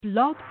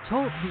Blog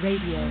Talk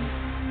Radio.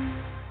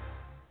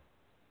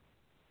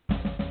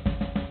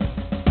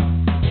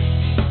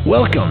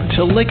 Welcome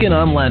to Lykken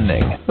on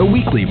Lending, a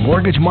weekly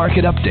mortgage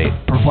market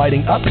update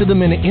providing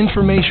up-to-the-minute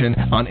information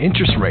on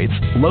interest rates,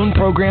 loan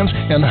programs,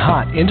 and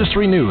hot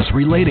industry news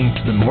relating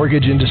to the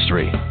mortgage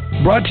industry.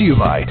 Brought to you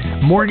by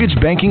Mortgage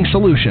Banking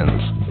Solutions,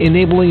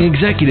 enabling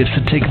executives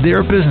to take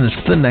their business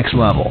to the next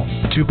level.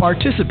 To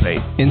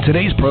participate in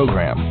today's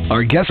program,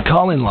 our guest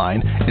call-in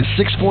line is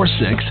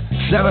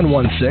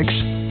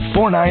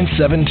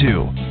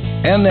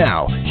 646-716-4972. And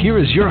now, here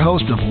is your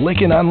host of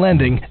Lykken on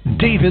Lending,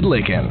 David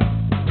Lykken.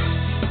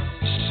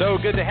 So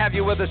good to have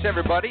you with us,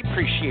 everybody.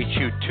 Appreciate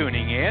you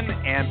tuning in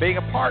and being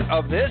a part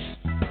of this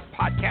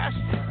podcast.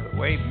 The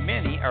way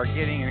many are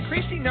getting, an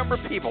increasing number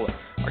of people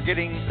are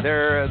getting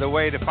the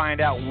way to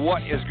find out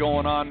what is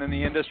going on in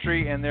the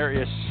industry, and there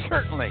is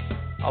certainly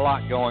a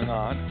lot going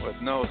on with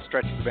no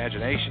stretch of the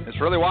imagination.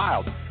 It's really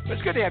wild, but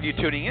it's good to have you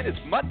tuning in. It's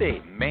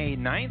Monday, May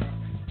 9th,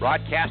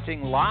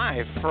 broadcasting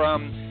live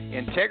from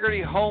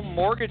Integrity Home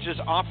Mortgage's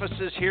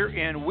offices here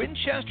in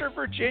Winchester,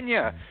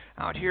 Virginia.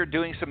 Out here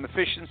doing some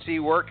efficiency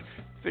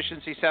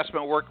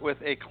assessment work with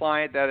a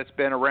client that it's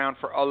been around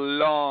for a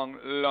long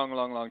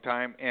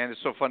time, and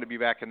it's so fun to be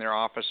back in their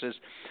offices.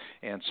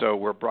 And so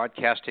we're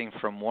broadcasting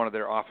from one of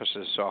their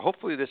offices. So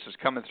hopefully this is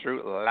coming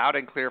through loud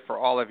and clear for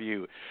all of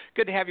you.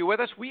 Good to have you with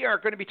us. We are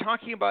going to be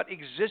talking about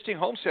existing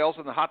home sales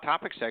in the Hot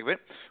Topic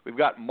segment. We've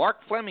got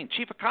Mark Fleming,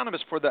 Chief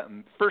Economist for the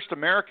First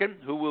American,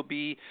 who will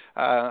be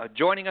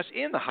joining us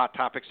in the Hot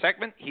Topic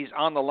segment. He's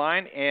on the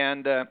line,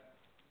 and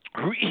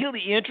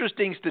really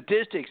interesting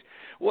statistics.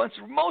 What's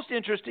most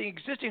interesting,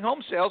 existing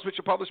home sales, which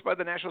are published by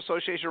the National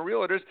Association of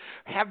Realtors,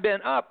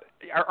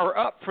 are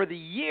up for the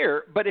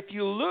year. But if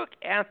you look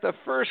at the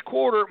first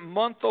quarter,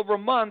 month over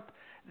month,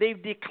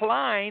 they've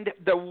declined,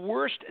 the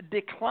worst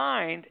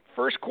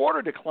first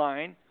quarter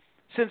decline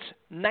since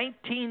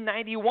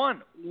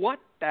 1991. What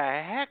the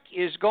heck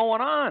is going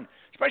on?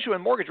 Especially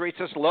when mortgage rates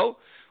are this low.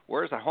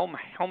 Where's the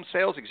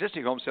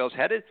existing home sales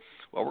headed?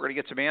 Well, we're going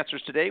to get some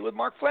answers today with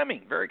Mark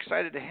Fleming. Very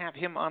excited to have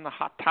him on the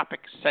Hot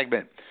Topic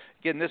segment.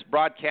 Again, this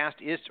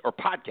podcast is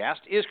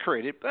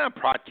created,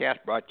 broadcast,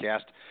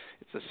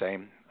 it's the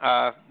same.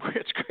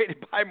 It's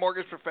created by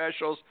mortgage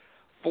professionals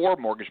for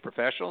mortgage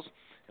professionals.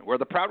 And we're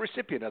the proud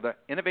recipient of the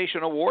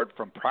Innovation Award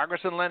from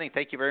Progress in Lending.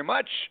 Thank you very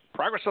much,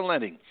 Progress in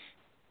Lending.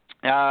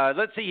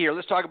 Let's see here.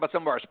 Let's talk about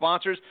some of our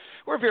sponsors.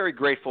 We're very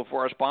grateful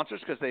for our sponsors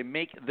because they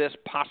make this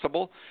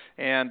possible.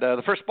 And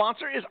the first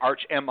sponsor is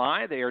Arch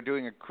MI. They are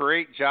doing a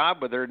great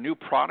job with their new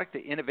product, the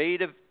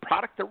innovative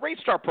product, the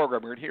RateStar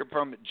program. We're going to hear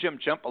from Jim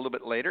Jump a little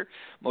bit later.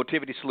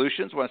 Motivity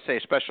Solutions, I want to say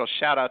a special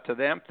shout-out to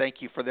them.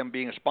 Thank you for them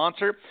being a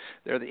sponsor.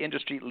 They're the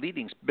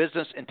industry-leading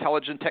business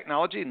intelligence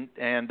technology,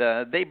 and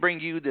they bring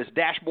you these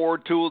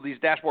dashboard tools,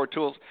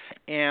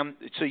 and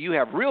so you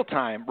have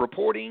real-time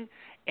reporting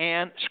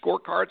and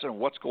scorecards on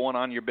what's going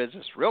on in your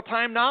business.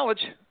 Real-time knowledge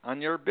on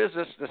your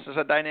business. This is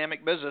a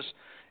dynamic business,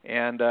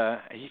 and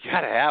you got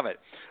to have it.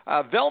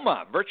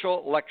 Velma,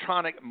 Virtual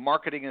Electronic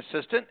Marketing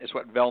Assistant, is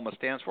what Velma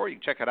stands for. You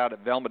can check it out at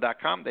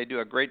velma.com. They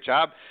do a great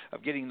job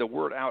of getting the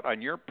word out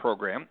on your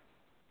programs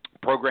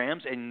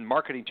and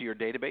marketing to your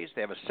database.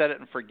 They have a set it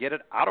and forget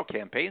it auto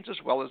campaigns, as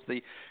well as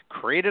the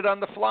create it on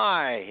the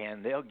fly,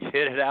 and they'll get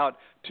it out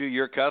to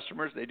your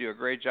customers. They do a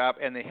great job,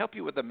 and they help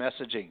you with the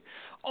messaging.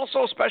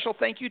 Also, a special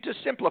thank you to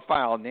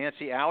Simplifile.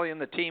 Nancy Alley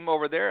and the team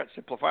over there at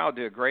Simplifile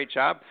do a great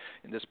job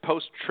in this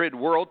post-TRID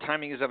world.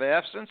 Timing is of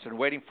essence, and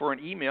waiting for an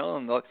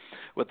email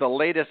with the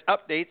latest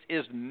updates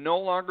is no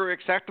longer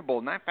acceptable.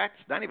 In fact,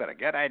 it's not even a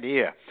good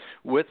idea.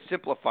 With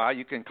Simplifile,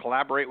 you can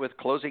collaborate with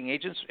closing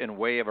agents in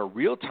way of a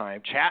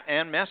real-time chat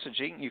and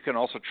messaging. You can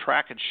also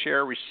track and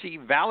share,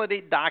 receive,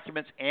 validate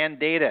documents and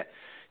data.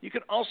 You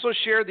can also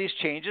share these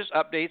changes,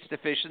 updates,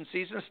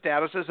 deficiencies, and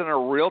statuses in a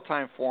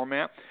real-time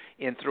format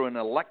and through an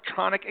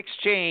electronic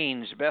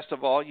exchange. Best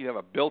of all, you have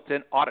a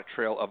built-in audit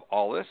trail of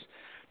all this.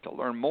 To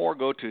learn more,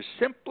 go to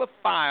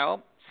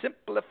simplifile.com,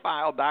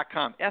 Simplifile,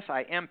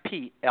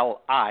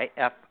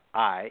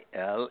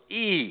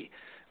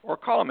 or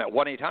call them at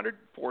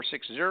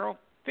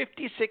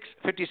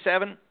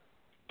 1-800-460-5657.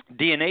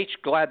 D&H,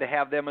 glad to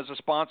have them as a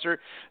sponsor.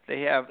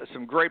 They have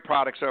some great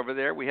products over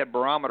there. We had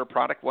Barometer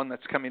product, one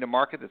that's coming to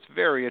market that's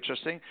very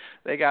interesting.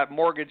 They got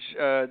Mortgage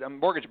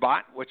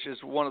Bot, which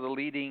is one of the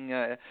leading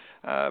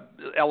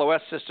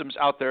LOS systems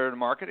out there in the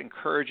market.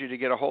 Encourage you to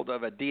get a hold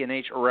of a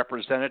D&H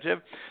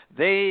representative.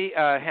 They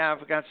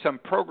have got some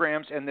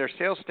programs, and their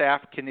sales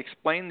staff can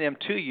explain them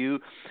to you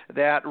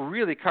that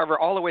really cover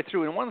all the way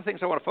through. And one of the things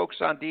I want to focus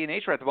on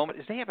D&H right at the moment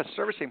is they have a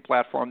servicing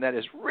platform that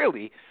is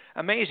really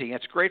amazing.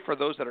 It's great for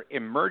those that are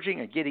emerging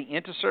and getting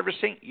into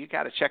servicing. You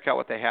got to check out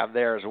what they have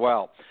there as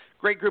well.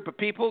 Great group of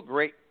people,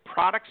 great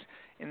products.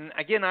 And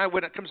again,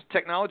 when it comes to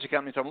technology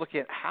companies, I'm looking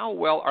at how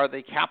well are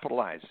they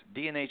capitalized.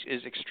 D&H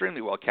is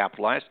extremely well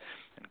capitalized.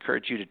 I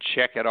encourage you to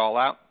check it all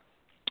out.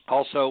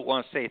 Also,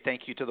 want to say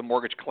thank you to the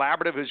Mortgage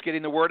Collaborative who's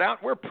getting the word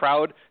out. We're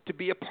proud to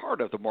be a part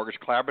of the Mortgage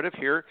Collaborative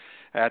here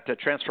at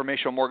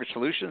Transformational Mortgage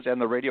Solutions and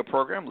the radio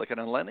program, Lykken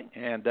on Lending,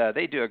 and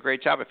they do a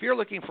great job. If you're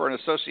looking for an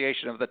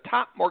association of the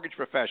top mortgage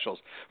professionals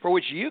for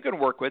which you can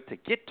work with to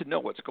get to know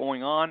what's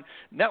going on,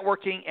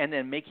 networking, and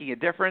then making a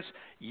difference,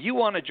 you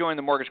want to join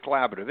the Mortgage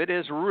Collaborative. It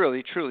is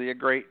really, truly a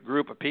great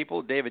group of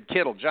people. David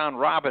Kittle, John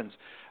Robbins.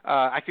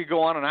 I could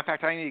go on, and in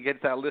fact, I need to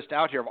get that list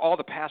out here of all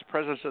the past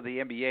presidents of the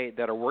MBA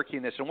that are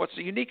working this. And what's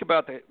unique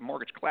about the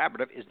Mortgage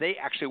Collaborative is they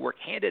actually work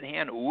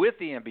hand-in-hand with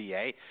the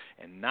MBA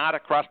and not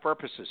at cross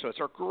purposes. So it's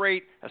a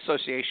great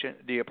association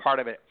to be a part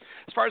of it.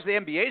 As far as the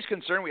MBA is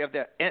concerned, we have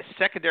the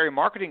Secondary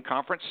Marketing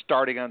Conference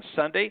starting on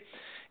Sunday.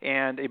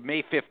 And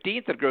May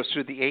 15th, it goes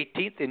through the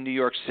 18th in New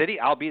York City.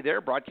 I'll be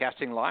there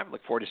broadcasting live.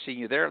 Look forward to seeing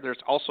you there. There's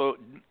also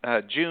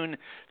June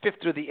 5th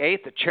through the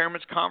 8th, the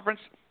Chairman's Conference.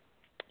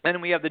 And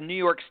we have the New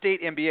York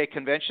State MBA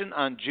Convention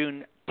on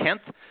June 10th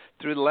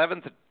through the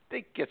 11th. I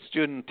think it's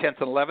June 10th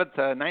and 11th,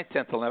 9th, 10th,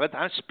 and 11th.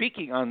 I'm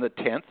speaking on the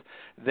 10th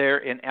there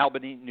in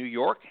Albany, New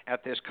York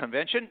at this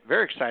convention.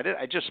 Very excited.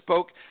 I just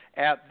spoke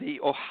at the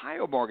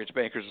Ohio Mortgage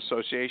Bankers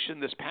Association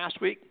this past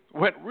week.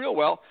 Went real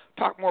well.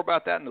 Talk more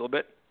about that in a little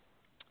bit.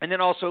 And then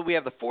also we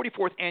have the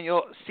 44th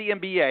Annual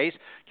CMBA's,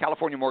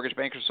 California Mortgage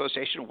Bankers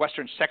Association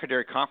Western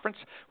Secondary Conference.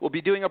 We'll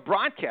be doing a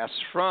broadcast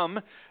from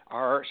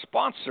our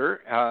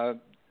sponsor,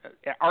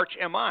 Arch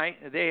MI.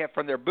 They have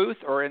from their booth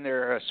or in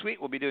their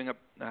suite will be doing a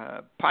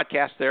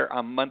podcast there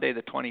on Monday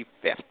the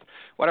 25th,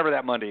 whatever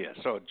that Monday is.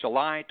 So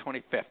July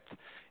 25th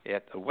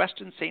at the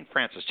Westin St.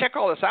 Francis. Check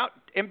all this out.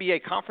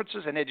 MBA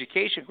conferences and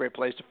education, great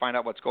place to find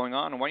out what's going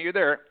on. And when you're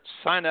there,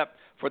 sign up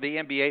for the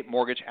MBA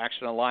Mortgage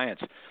Action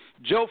Alliance.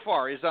 Joe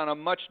Farr is on a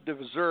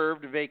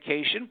much-deserved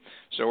vacation,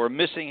 so we're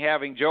missing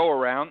having Joe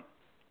around.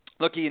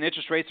 Looking at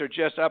interest rates are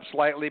just up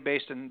slightly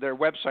based on their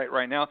website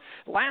right now.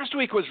 Last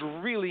week was a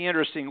really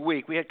interesting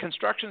week. We had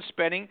construction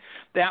spending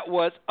that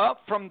was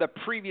up from the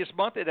previous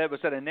month. It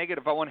was at a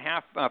negative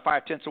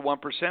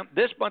 0.5%.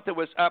 This month it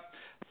was up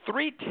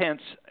 0.3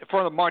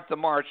 for the month of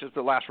March is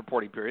the last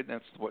reporting period.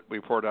 That's what we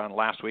reported on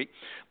last week.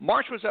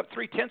 March was up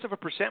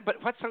 0.3%,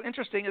 but what's so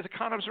interesting is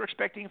economists are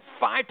expecting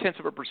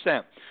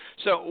 0.5%.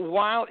 So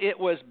while it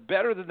was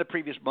better than the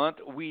previous month,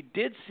 we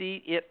did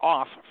see it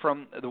off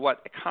from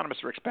what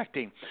economists are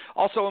expecting.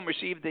 Also, we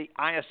received the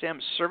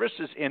ISM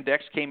Services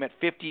Index, came at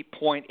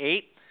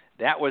 50.8.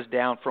 That was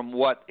down from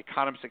what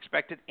economists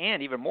expected,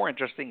 and even more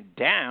interesting,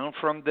 down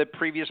from the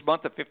previous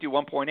month of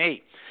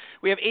 51.8.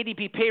 We have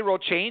ADP payroll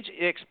change.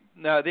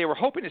 They were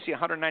hoping to see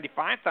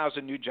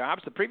 195,000 new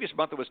jobs. The previous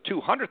month it was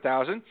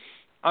 200,000.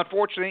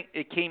 Unfortunately,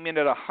 it came in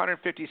at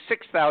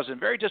 156,000.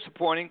 Very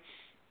disappointing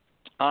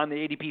on the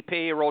ADP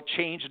payroll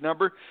change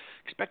number,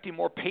 expecting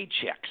more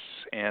paychecks.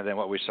 And then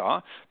what we saw,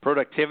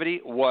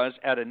 productivity was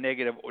at a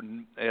negative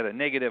 1%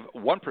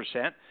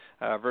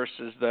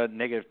 versus the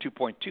negative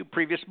 2.2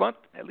 previous month.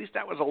 At least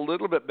that was a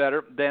little bit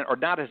better than, or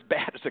not as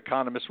bad as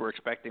economists were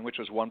expecting, which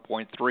was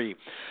 1.3.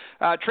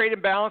 Trade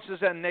imbalance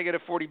is at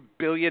negative $40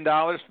 billion,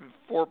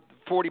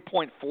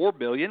 $40.4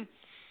 billion.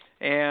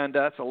 And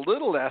that's a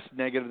little less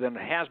negative than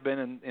it has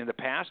been in the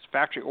past.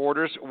 Factory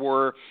orders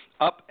were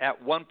up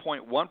at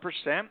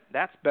 1.1%.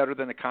 That's better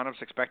than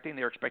economists expecting.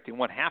 They're expecting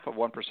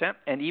 0.5%,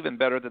 and even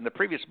better than the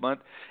previous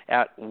month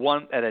at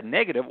a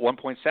negative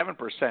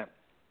 1.7%.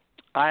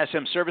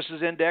 ISM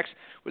Services Index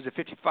was at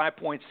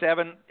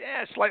 55.7,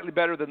 slightly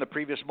better than the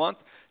previous month.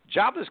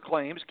 Jobless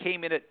claims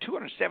came in at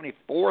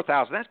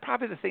 274,000. That's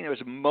probably the thing that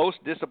was most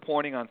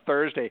disappointing on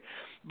Thursday.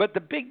 But the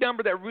big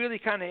number that really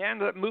kind of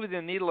ended up moving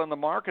the needle on the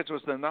markets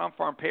was the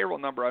non-farm payroll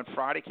number on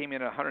Friday, came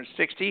in at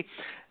 160.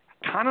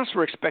 Economists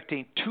were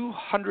expecting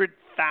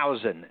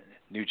 200,000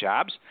 new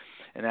jobs.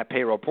 In that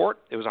payroll report,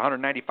 it was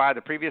 195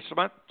 the previous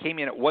month, came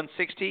in at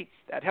 160.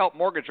 That helped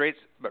mortgage rates,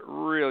 but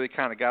really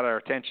kind of got our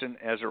attention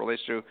as it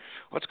relates to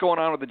what's going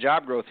on with the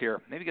job growth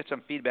here. Maybe get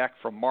some feedback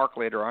from Mark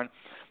later on.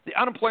 The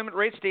unemployment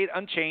rate stayed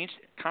unchanged.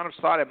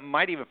 Economists thought it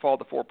might even fall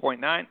to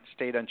 4.9,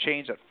 stayed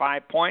unchanged at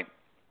 0.5%,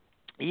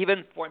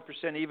 even.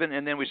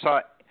 And then we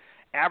saw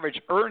average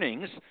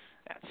earnings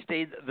that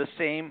stayed the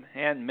same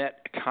and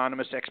met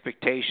economists'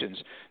 expectations.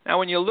 Now,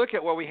 when you look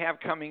at what we have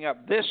coming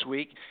up this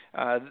week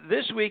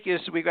is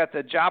we've got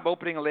the job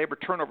opening and labor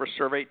turnover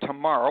survey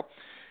tomorrow.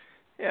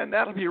 And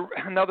that'll be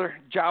another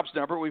jobs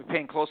number. We're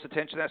paying close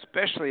attention to that,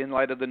 especially in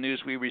light of the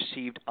news we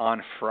received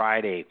on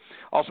Friday.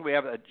 Also, we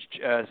have a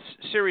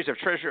series of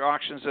Treasury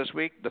auctions this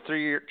week. The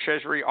 3-year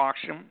Treasury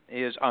auction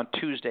is on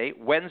Tuesday.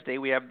 Wednesday,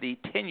 we have the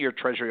 10-year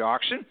Treasury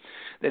auction.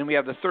 Then we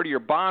have the 30-year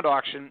bond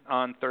auction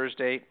on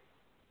Thursday.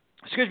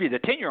 The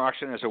 10-year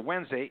auction is a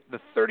Wednesday. The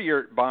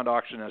 30-year bond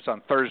auction is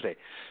on Thursday.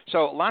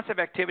 So lots of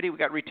activity. We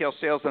got retail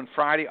sales on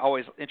Friday.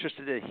 Always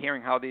interested in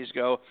hearing how these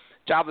go.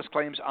 Jobless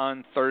claims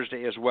on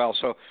Thursday as well.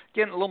 So,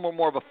 again, a little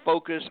more of a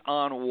focus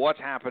on what's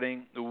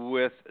happening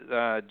with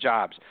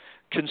jobs.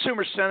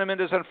 Consumer sentiment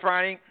is on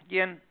Friday.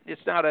 Again,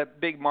 it's not a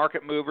big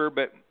market mover,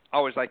 but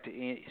always like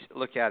to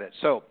look at it.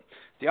 So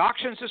The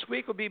auctions this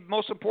week will be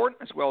most important,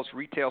 as well as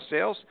retail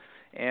sales,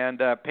 and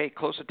pay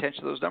close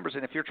attention to those numbers.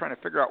 And if you're trying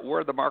to figure out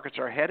where the markets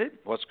are headed,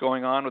 what's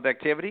going on with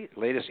activity,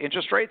 latest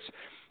interest rates,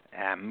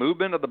 and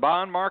movement of the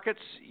bond markets,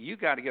 you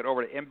got to get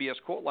over to MBS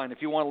Quoteline if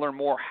you want to learn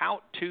more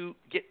how to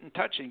get in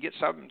touch and get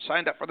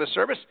signed up for this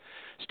service.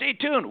 Stay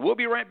tuned. We'll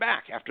be right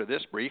back after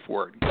this brief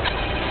word.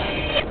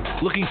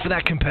 Looking for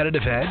that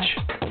competitive edge?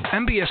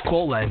 MBS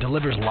Quoteline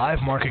delivers live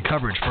market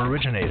coverage for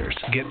originators.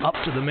 Get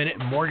up-to-the-minute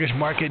mortgage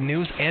market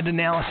news and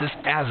analysis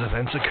as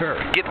events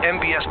occur. Get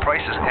MBS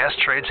prices as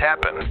trades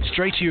happen.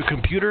 Straight to your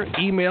computer,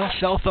 email,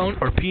 cell phone,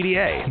 or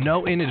PDA.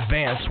 Know in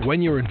advance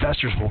when your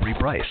investors will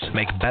reprice.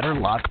 Make better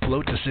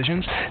lock-float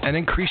decisions and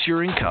increase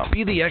your income.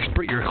 Be the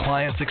expert your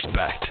clients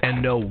expect.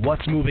 And know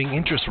what's moving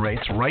interest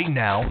rates right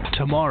now,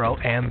 tomorrow,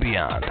 and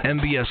beyond.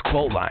 MBS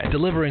Quoteline,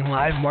 delivering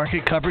live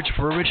market coverage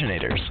for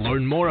originators.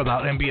 Learn more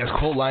about MBS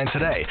Quoteline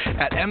today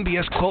at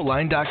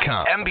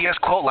MBSQuoteline.com.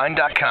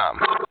 MBSQuoteline.com.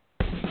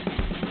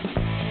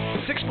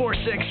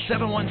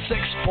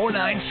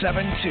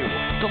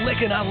 646-716-4972. The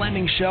Lykken on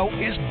Lending Show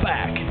is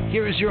back.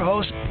 Here is your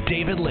host,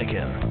 David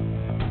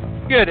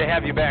Lykken. Good to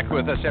have you back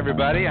with us,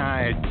 everybody.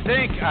 I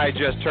think I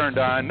just turned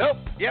on. Nope.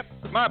 Yep.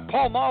 My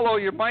Paul Muolo,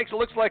 your mic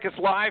looks like it's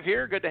live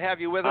here. Good to have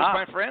you with us,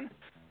 my friend.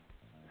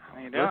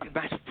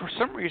 For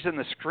some reason,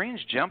 the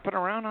screen's jumping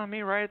around on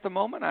me right at the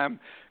moment. I'm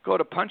going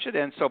to punch it,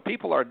 and so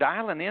people are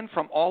dialing in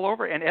from all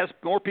over. And as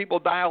more people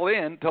dial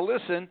in to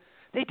listen,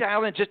 they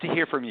dial in just to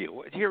hear from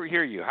you, hear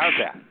you. How's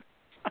that?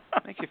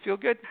 Make you feel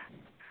good?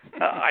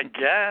 I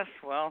guess.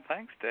 Well,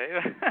 thanks, Dave.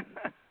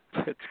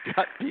 It's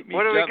got me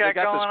what do we got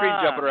the going screen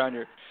on? jumping around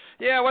here.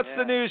 Yeah, what's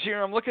the news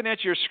here? I'm looking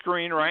at your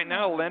screen right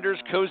now.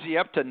 Lenders cozy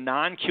up to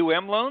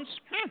non-QM loans.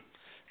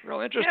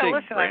 Real interesting. Yeah,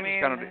 listen,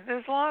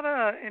 there's a lot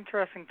of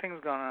interesting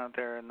things going on out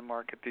there in the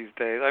market these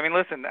days. I mean,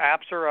 listen,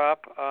 apps are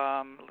up,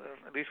 at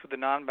least with the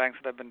non-banks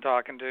that I've been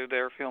talking to.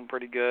 They're feeling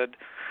pretty good.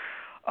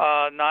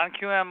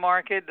 Non-QM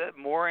market,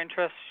 more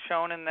interest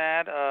shown in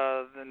that.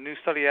 The new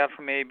study out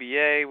from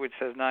ABA, which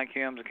says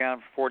non-QMs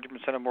account for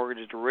 40% of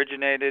mortgages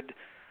originated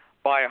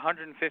by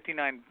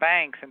 159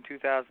 banks in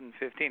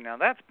 2015. Now,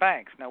 that's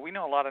banks. Now, we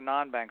know a lot of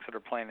non-banks that are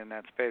playing in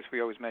that space.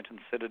 We always mention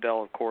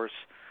Citadel, of course,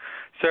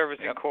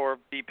 Servicing Corp,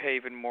 Deep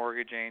Haven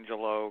Mortgage,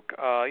 Angel Oak.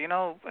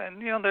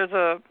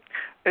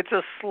 It's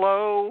a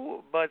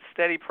slow but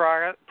steady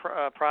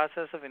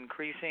process of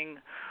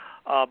increasing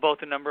both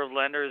the number of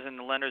lenders and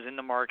the lenders in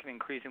the market,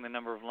 increasing the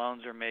number of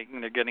loans they're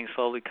making. They're getting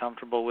slowly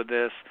comfortable with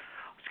this.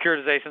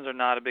 Securitizations are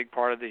not a big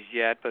part of this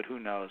yet, but who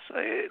knows?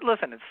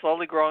 Listen, it's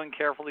slowly growing,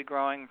 carefully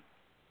growing.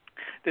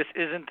 This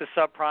isn't the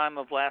subprime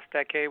of last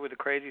decade where the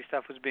crazy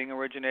stuff was being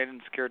originated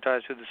and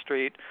securitized through the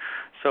street.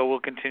 So we'll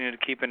continue to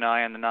keep an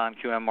eye on the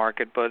non-QM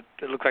market, but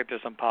it looks like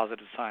there's some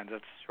positive signs.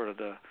 That's sort of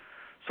the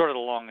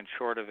long and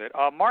short of it.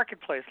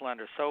 Marketplace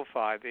lender,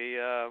 SoFi.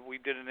 We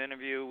did an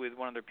interview with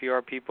one of their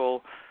PR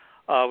people.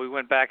 We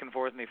went back and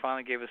forth, and they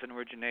finally gave us an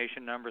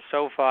origination number.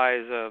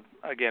 SoFi is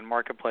again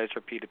marketplace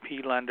or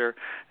P2P lender.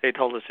 They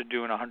told us they're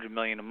doing $100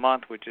 million a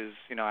month, which is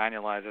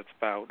annualized. That's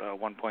about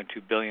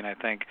 $1.2 billion, I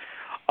think.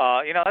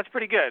 That's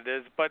pretty good.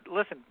 But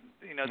listen,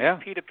 these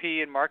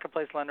P2P and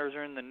marketplace lenders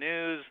are in the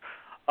news.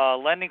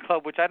 Lending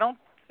Club, which I don't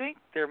think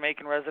they're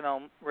making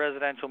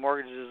residential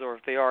mortgages, or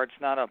if they are, it's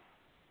not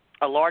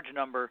a large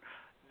number.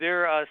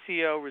 Their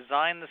CEO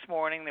resigned this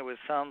morning. There was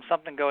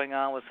something going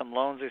on with some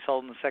loans they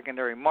sold in the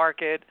secondary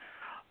market.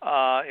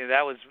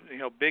 That was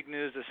big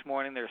news this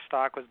morning. Their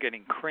stock was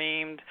getting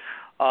creamed.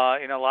 A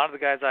lot of the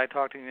guys I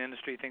talked to in the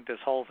industry think this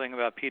whole thing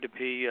about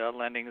P2P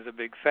lending is a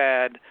big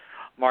fad.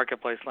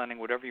 Marketplace lending,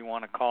 whatever you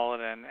want to call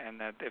it, and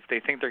that if they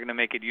think they're going to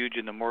make it huge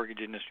in the mortgage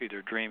industry,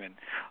 they're dreaming.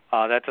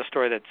 That's a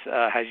story that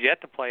has yet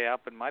to play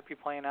out, but might be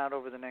playing out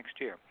over the next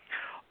year.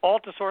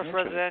 Altisource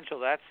Residential,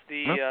 that's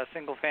the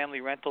single-family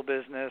rental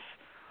business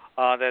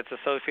that's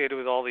associated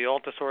with all the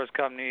Altisource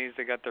companies.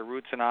 They got their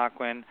roots in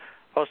Ocwen.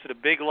 Posted a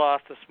big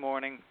loss this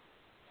morning,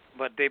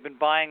 but they've been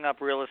buying up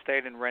real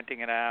estate and renting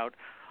it out.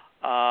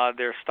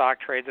 Their stock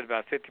trades at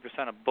about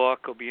 50% a book.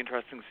 It'll be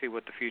interesting to see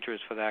what the future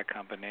is for that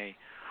company.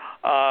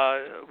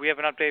 We have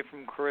an update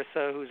from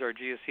Carissa, who's our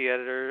GSE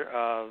editor,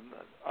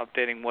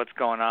 updating what's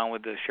going on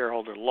with the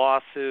shareholder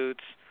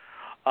lawsuits.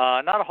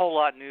 Not a whole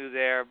lot new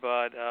there,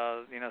 but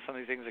some of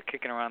these things are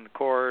kicking around the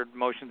court.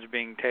 Motions are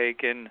being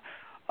taken.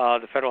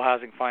 The Federal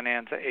Housing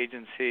Finance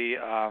Agency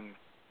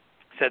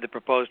said the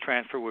proposed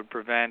transfer would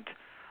prevent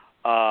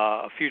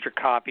future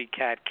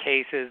copycat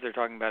cases. They're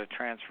talking about a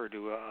transfer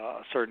to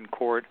a certain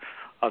court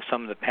of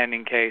some of the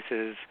pending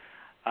cases.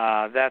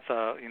 That's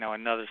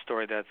another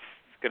story that's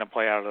going to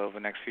play out over the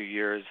next few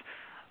years.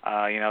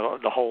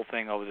 The whole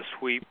thing over the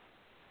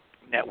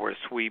net worth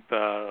sweep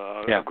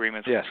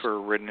agreements, which were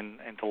written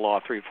into law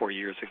 3 or 4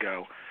 years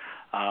ago.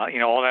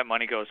 All that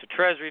money goes to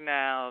Treasury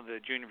now. The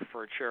junior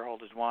preferred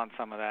shareholders want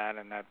some of that,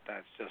 and that's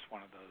just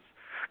one of those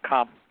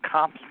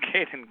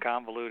complicated and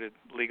convoluted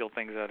legal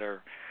things that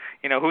are,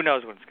 who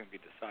knows when it's going to be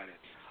decided.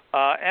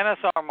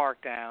 MSR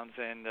markdowns,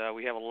 and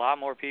we have a lot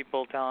more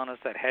people telling us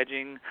that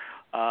hedging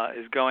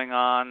is going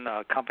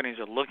on. Companies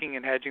are looking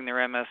at hedging their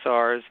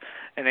MSRs.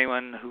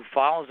 Anyone who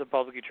follows the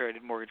publicly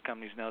traded mortgage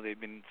companies know they've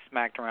been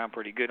smacked around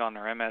pretty good on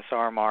their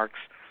MSR marks.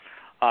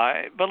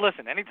 But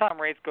listen, anytime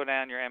rates go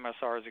down, your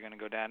MSRs are going to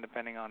go down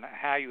depending on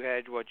how you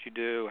hedge, what you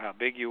do, how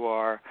big you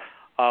are.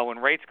 When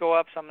rates go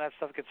up, some of that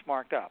stuff gets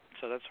marked up.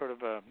 So that's sort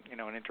of an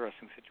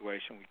interesting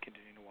situation. We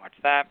continue to watch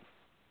that.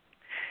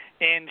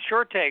 In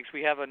short takes,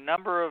 we have a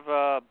number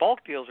of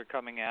bulk deals are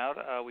coming out.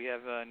 We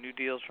have new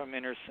deals from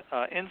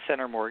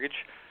In-Center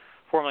Mortgage,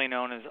 formerly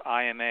known as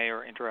IMA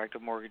or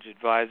Interactive Mortgage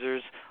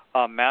Advisors.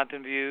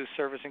 Mountain View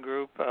Servicing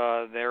Group,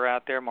 they're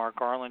out there. Mark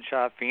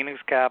Arlenshot, Phoenix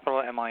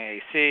Capital,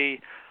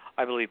 MIAC.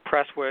 I believe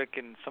Presswick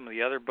and some of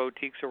the other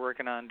boutiques are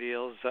working on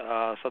deals.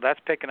 So that's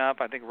picking up.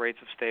 I think rates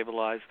have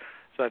stabilized.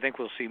 So I think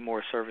we'll see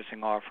more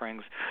servicing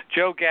offerings.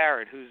 Joe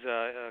Garrett, who's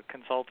a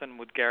consultant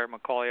with Garrett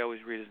McCauley, I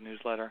always read his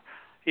newsletter.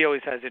 He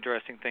always has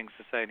interesting things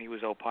to say, and he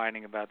was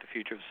opining about the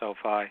future of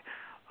SoFi.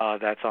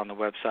 That's on the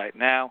website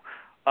now.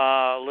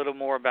 A little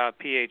more about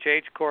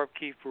PHH Corp,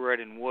 Keefe,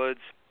 Bruyette & Woods.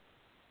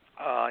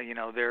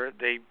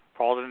 They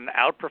called it an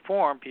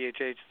outperform. PHH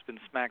has been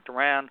smacked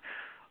around.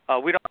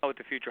 We don't know what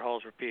the future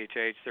holds for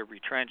PHH. They're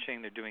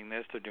retrenching. They're doing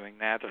this. They're doing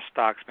that. Their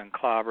stock's been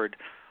clobbered.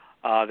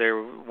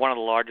 They're one of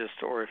the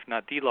largest, or if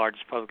not the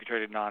largest, publicly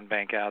traded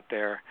non-bank out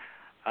there.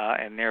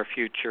 And their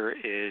future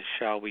is,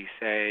 shall we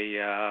say,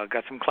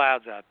 got some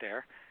clouds out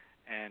there.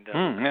 And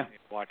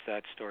watch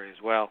that story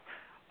as well.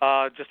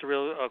 Just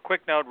a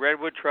quick note,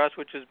 Redwood Trust,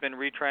 which has been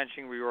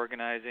retrenching,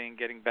 reorganizing,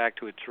 getting back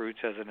to its roots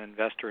as an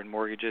investor in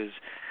mortgages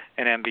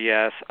and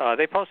MBS.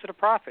 They posted a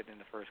profit in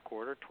the first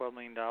quarter, $12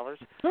 million.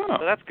 So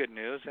that's good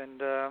news,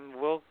 and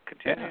we'll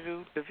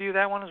continue to view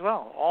that one as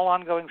well. All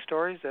ongoing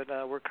stories that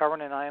we're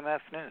covering in IMF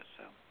News.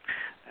 So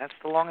that's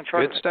the long and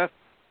short of it. Good stuff.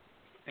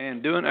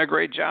 And doing a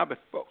great job.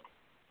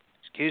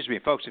 Excuse me,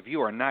 folks, if you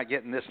are not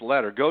getting this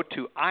letter, go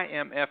to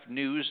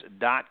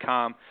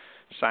imfnews.com.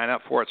 Sign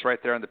up for it. It's right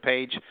there on the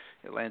page.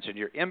 It lands in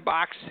your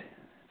inbox.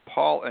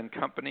 Paul and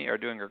company are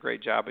doing a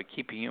great job of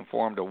keeping you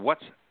informed of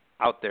what's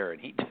out there, and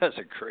he does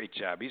a great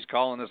job. He's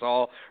calling us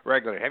all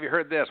regularly. Have you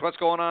heard this? What's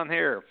going on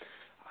here?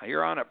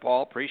 You're on it,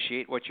 Paul.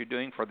 Appreciate what you're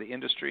doing for the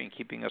industry and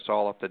keeping us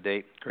all up to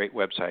date. Great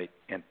website.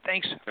 And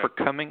thanks for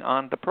coming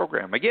on the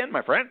program. Again,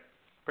 my friend,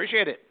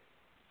 appreciate it.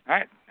 All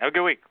right. Have a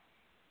good week.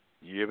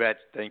 You bet.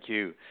 Thank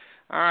you.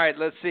 All right,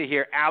 let's see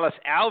here. Alice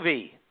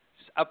Alvey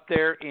is up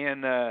there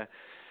in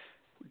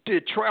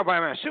Detroit.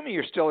 I'm assuming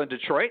you're still in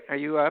Detroit. Are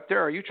you up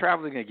there? Or are you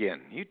traveling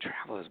again? You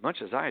travel as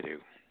much as I do.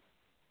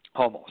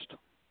 Almost as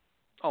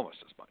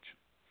much.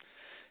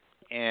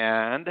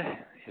 And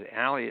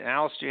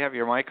Alice, do you have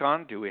your mic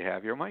on? Do we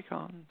have your mic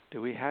on?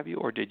 Do we have you?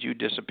 Or did you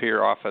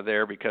disappear off of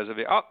there because of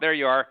it? Oh, there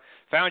you are.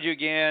 Found you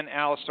again.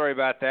 Alice, sorry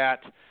about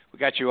that. We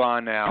got you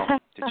on now.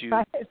 Did you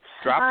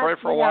drop for it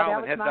for a while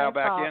and head dial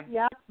back in?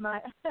 Yeah,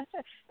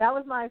 that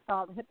was my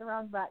fault. I hit the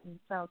wrong button.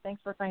 So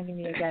thanks for finding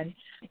me again.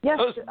 Yes,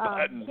 those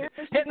buttons.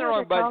 Hitting the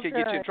wrong button can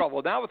get you in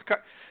trouble. Now with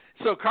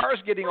cars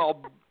getting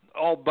all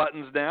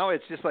buttons now,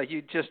 it's just like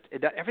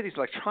everything's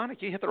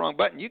electronic. You hit the wrong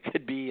button, you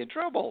could be in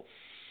trouble.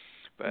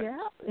 But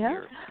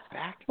you're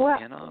back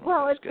in on.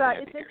 Well, it's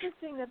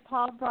interesting that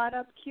Paul brought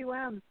up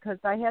QMs because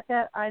I had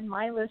that on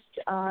my list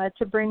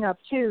to bring up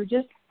too,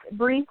 just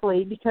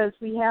briefly, because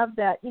we have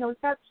that. We've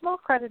got small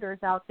creditors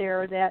out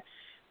there that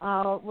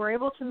were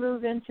able to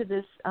move into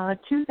this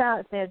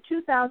 2000. They had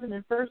 2,000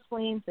 in first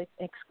liens,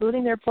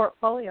 excluding their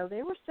portfolio.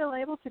 They were still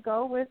able to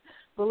go with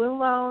balloon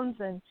loans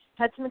and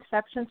had some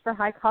exceptions for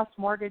high cost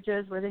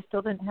mortgages where they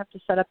still didn't have to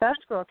set up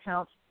escrow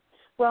accounts.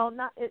 Well,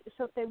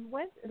 so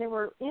they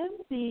were in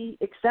the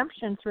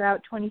exemption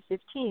throughout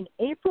 2015.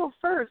 April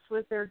 1st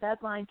was their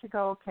deadline to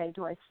go, okay,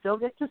 do I still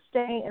get to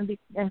stay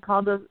and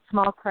call the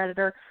small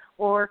creditor,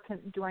 or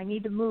do I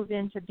need to move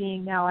into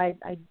being now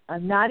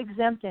I'm not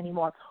exempt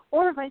anymore?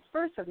 Or vice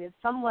versa. We had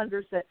some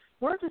lenders that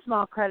weren't a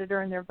small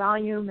creditor and their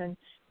volume and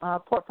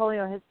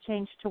portfolio has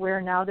changed to where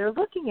now they're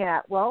looking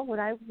at, well, would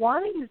I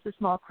want to use the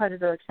small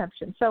creditor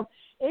exemption? So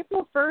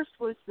April 1st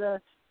was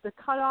the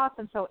cutoff,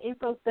 and so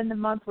April's been the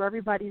month where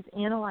everybody's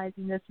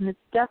analyzing this, and it's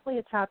definitely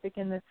a topic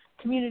in the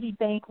community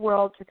bank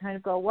world to kind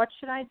of go, what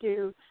should I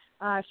do?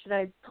 Should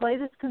I play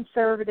this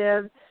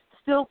conservative,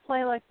 still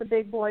play like the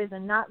big boys,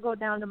 and not go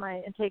down to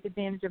and take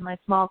advantage of my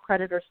small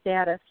creditor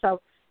status? So,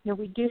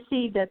 we do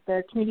see that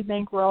the community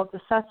bank world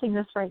is assessing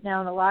this right now,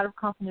 and a lot of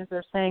companies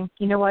are saying,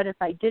 you know what, if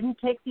I didn't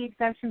take the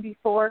exemption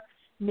before,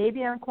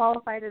 maybe I'm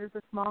qualified as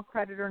a small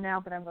creditor now,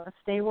 but I'm going to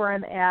stay where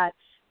I'm at.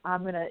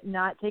 I'm going to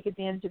not take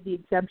advantage of the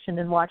exemption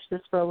and watch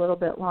this for a little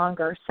bit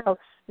longer. So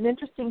an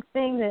interesting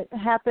thing that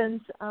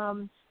happens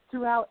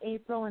throughout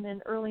April and in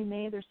early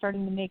May, they're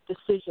starting to make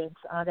decisions.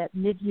 That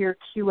mid-year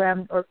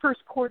QM or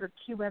first quarter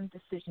QM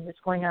decision that's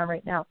going on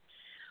right now.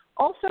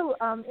 Also,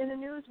 in the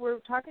news, we're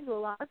talking to a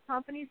lot of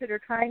companies that are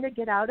trying to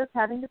get out of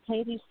having to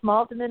pay these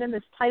small de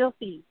minimis title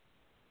fees.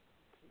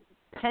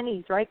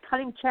 Pennies, right?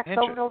 Cutting checks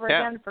over and over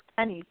again for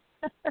pennies.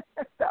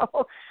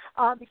 So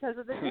because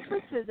of the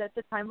differences at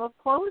the time of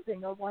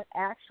closing of what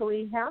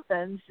actually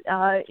happens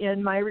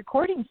in my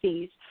recording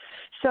fees.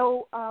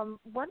 So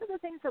one of the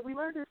things that we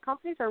learned is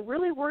companies are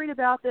really worried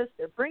about this.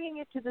 They're bringing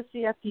it to the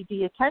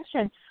CFPB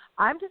attention.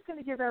 I'm just going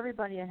to give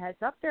everybody a heads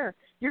up there.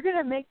 You're going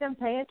to make them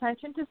pay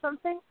attention to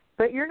something,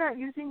 but you're not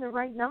using the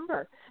right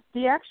number.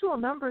 The actual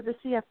number the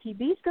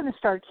CFPB is going to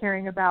start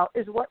caring about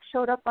is what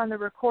showed up on the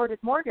recorded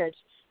mortgage.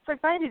 So I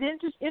find it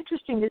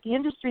interesting that the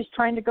industry is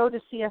trying to go to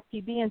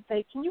CFPB and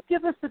say, can you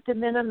give us a de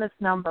minimis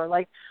number?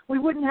 Like we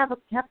wouldn't have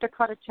to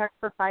cut a check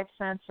for 5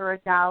 cents or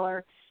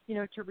 $1,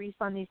 to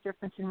refund these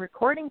difference in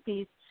recording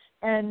fees.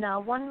 And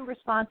one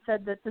response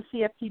said that the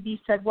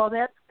CFPB said, well,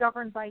 that's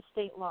governed by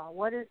state law.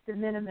 What is de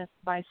minimis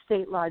by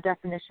state law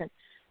definition?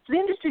 So the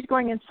industry is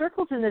going in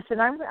circles in this,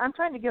 and I'm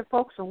trying to give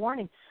folks a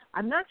warning.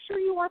 I'm not sure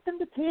you want them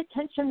to pay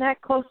attention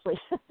that closely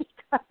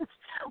because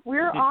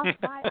we're off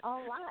by a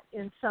lot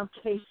in some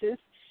cases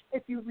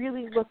if you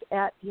really look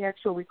at the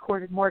actual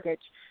recorded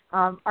mortgage.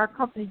 Our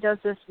company does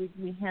this.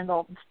 We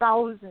handle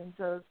thousands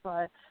of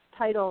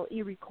title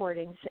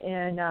e-recordings,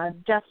 and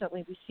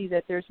definitely we see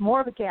that there's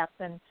more of a gap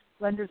than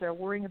lenders are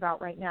worrying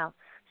about right now.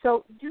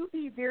 So do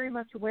be very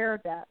much aware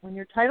of that. When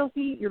your title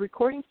fee, your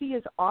recording fee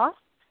is off,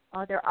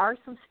 there are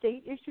some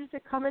state issues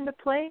that come into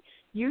play.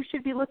 You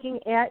should be looking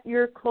at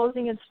your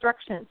closing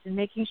instructions and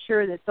making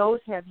sure that those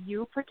have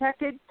you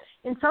protected.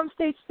 In some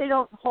states, they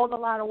don't hold a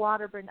lot of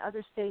water, but in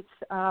other states,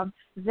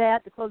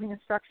 that the closing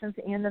instructions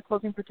and the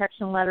closing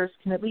protection letters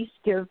can at least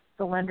give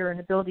the lender an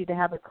ability to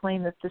have a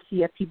claim that the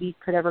CFPB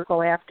could ever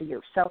go after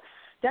you. So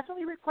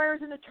definitely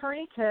requires an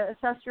attorney to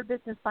assess your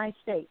business by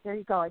state. There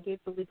you go. I gave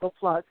the legal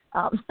plug.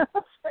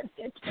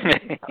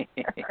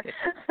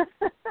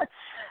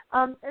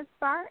 As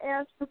far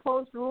as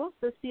proposed rules,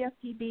 the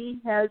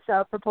CFPB has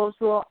a proposed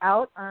rule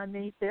out on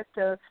May 5th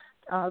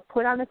to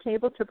put on the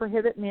table to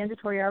prohibit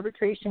mandatory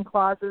arbitration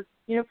clauses.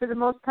 For the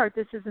most part,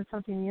 this isn't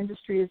something the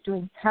industry is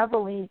doing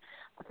heavily.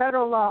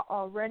 Federal law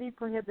already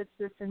prohibits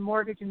this in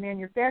mortgage and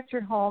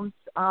manufactured homes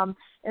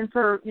and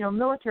for,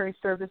 military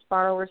service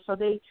borrowers. So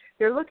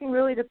they're looking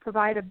really to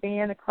provide a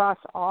ban across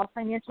all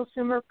financial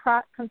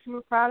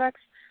consumer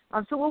products.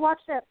 So we'll watch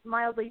that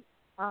mildly.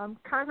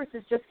 Congress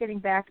is just getting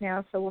back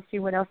now, so we'll see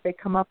what else they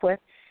come up with.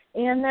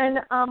 And then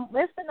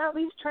last but not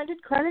least,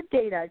 trended credit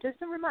data.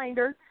 Just a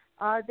reminder,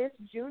 this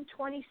June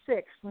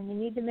 26th, when you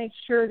need to make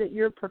sure that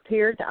you're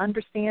prepared to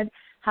understand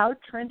how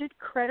trended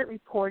credit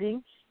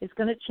reporting is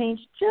going to change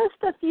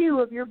just a few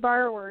of your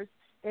borrowers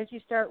as you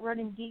start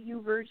running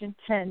DU version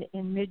 10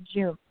 in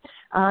mid-June.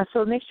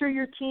 So make sure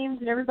your teams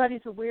and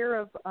everybody's aware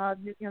of,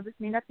 this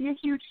may not be a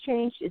huge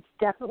change. It's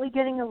definitely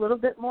getting a little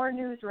bit more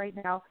news right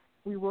now.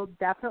 We will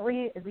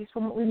definitely, at least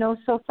from what we know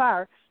so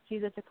far, see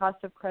that the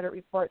cost of credit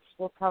reports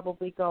will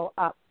probably go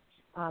up.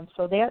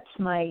 So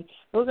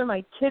those are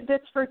my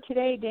tidbits for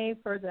today, Dave,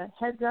 for the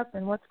heads up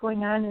and what's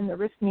going on in the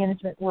risk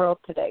management world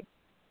today.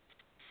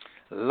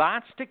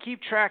 Lots to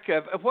keep track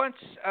of. What's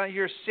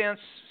your sense?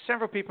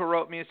 Several people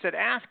wrote me and said,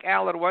 ask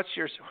Alan what's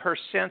her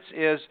sense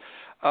is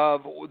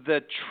of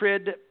the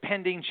TRID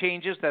pending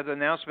changes, that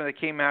announcement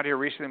that came out here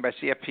recently by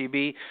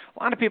CFPB.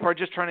 A lot of people are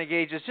just trying to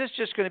gauge, is this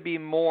just going to be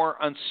more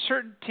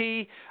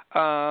uncertainty?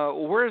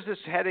 Where is this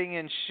heading,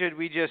 and should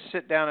we just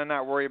sit down and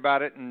not worry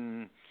about it?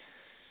 And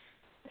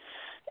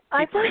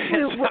I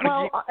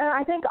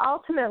think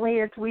ultimately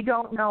we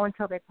don't know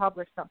until they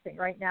publish something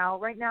right now.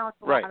 Right now it's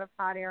a lot of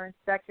hot air and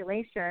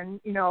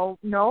speculation. No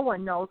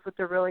one knows what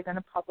they're really going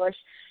to publish.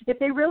 If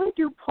they really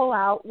do pull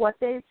out what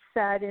they've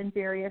said in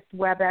various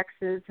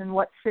WebExes and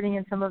what's sitting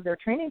in some of their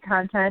training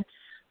content,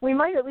 we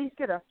might at least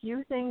get a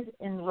few things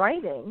in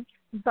writing.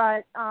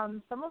 But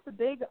some of the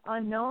big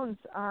unknowns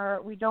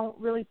are we don't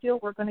really feel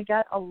we're going to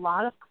get a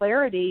lot of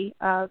clarity.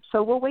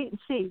 So we'll wait and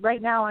see. Right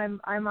now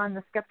I'm on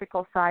the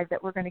skeptical side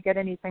that we're going to get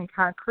anything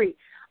concrete.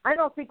 I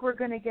don't think we're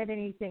going to get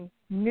anything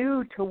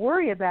new to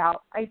worry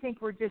about. I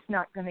think we're just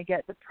not going to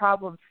get the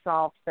problem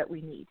solved that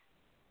we need.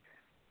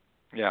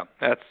 Yeah,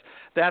 that's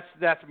an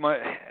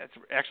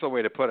excellent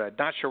way to put it.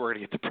 Not sure we're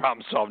going to get the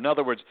problem solved. In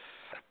other words,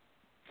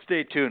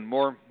 stay tuned.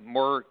 More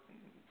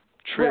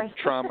TRID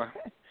trauma.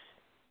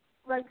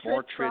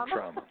 More TRID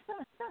trauma.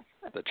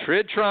 The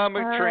TRID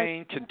trauma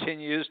train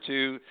continues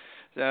to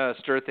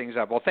stir things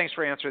up. Well, thanks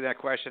for answering that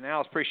question,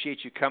 Alice.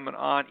 Appreciate you coming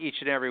on each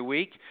and every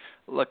week.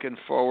 Looking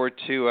forward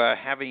to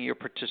having your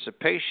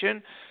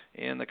participation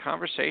in the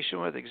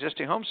conversation with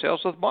existing home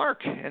sales with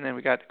Mark. And then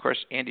we got, of course,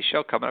 Andy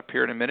Schell coming up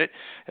here in a minute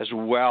as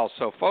well.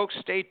 So, folks,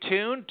 stay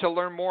tuned to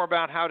learn more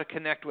about how to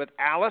connect with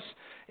Alice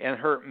and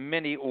her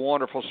many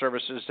wonderful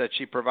services that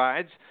she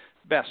provides.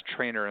 Best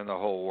trainer in the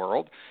whole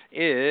world.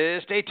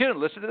 Stay tuned.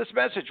 Listen to this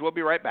message. We'll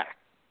be right back.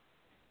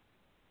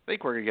 I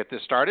think we're going to get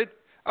this started.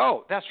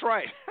 Oh, that's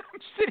right. I'm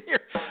sitting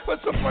here.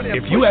 What's so funny?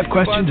 If you have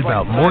questions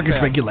about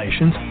mortgage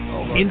regulations,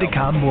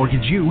 Indecomm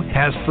Mortgage U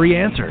has free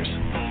answers.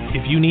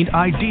 If you need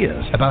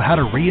ideas about how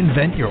to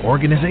reinvent your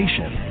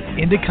organization,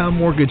 Indecomm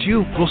Mortgage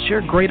U will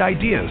share great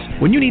ideas.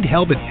 When you need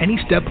help at any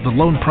step of the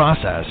loan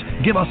process,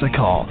 give us a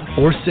call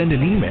or send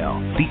an email.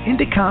 The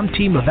Indecomm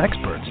team of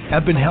experts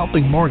have been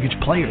helping mortgage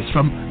players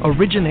from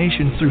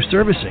origination through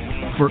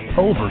servicing for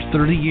over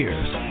 30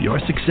 years. Your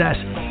success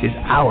is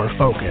our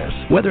focus.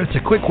 Whether it's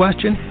a quick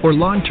question or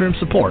long-term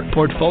support,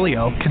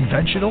 portfolio,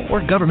 conventional,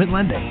 or government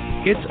lending,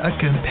 it's a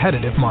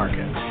competitive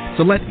market.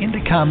 So let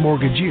Indecomm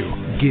Mortgage U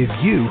give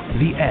you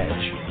the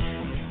edge.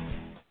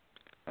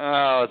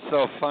 Oh, it's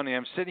so funny.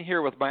 I'm sitting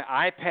here with my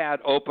iPad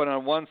open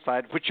on one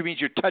side, which means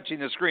you're touching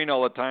the screen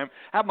all the time.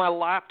 I have my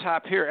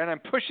laptop here, and I'm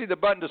pushing the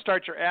button to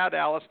start your ad,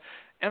 Alice,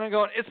 and I'm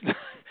going, it's not,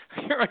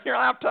 you're on your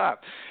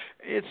laptop.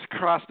 It's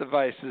cross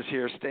devices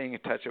here, staying in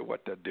touch with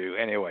what to do.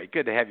 Anyway,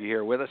 good to have you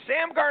here with us.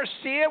 Sam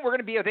Garcia, we're going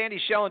to be with Andy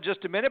Schell in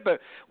just a minute, but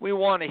we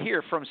want to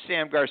hear from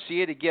Sam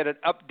Garcia to get an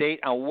update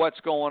on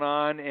what's going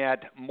on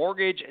at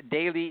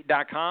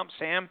mortgagedaily.com.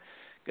 Sam,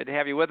 good to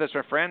have you with us,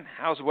 my friend.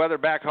 How's the weather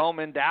back home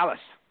in Dallas?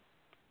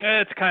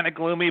 It's kind of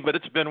gloomy, but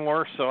it's been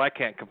worse, so I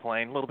can't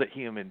complain. A little bit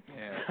humid.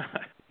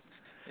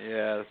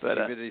 Yeah, the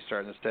humidity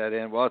starting to set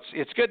in. Well,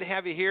 it's good to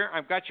have you here.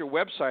 I've got your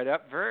website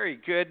up. Very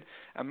good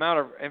amount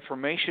of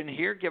information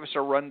here. Give us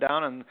a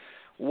rundown on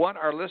what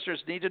our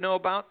listeners need to know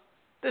about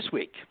this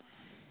week.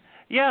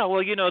 Yeah,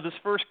 well, this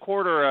first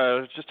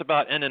quarter is just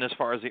about ending as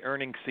far as the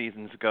earnings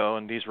seasons go,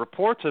 and these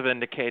reports have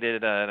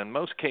indicated in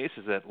most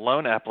cases that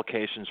loan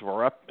applications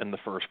were up in the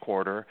first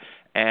quarter,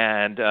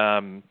 and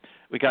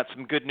we got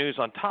some good news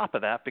on top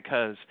of that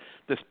because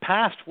this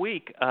past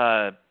week,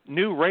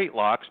 new rate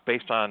locks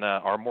based on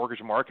our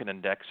mortgage market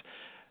index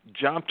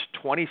jumped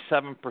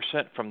 27%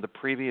 from the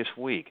previous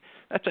week.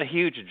 That's a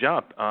huge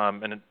jump,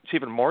 and it's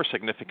even more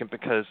significant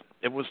because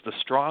it was the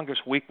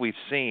strongest week we've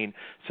seen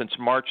since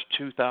March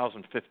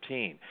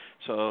 2015.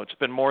 So it's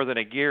been more than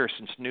a year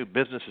since new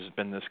business has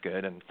been this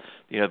good. And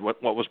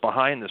what was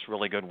behind this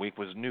really good week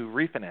was new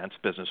refinance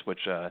business,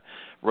 which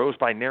rose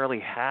by nearly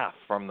half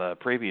from the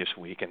previous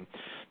week. And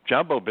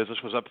jumbo business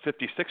was up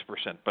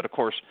 56%. But, of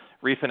course,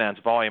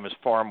 refinance volume is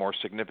far more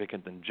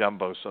significant than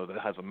jumbo, so that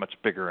has a much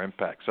bigger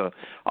impact. So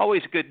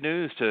always good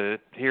news to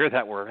hear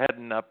that we're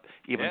heading up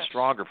even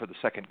stronger for the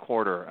second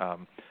quarter,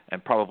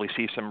 and probably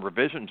see some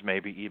revisions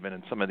maybe even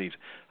in some of these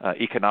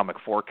economic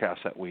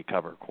forecasts that we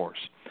cover, of course.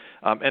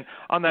 And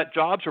on that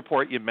jobs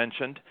report you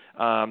mentioned,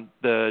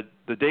 the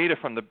data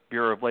from the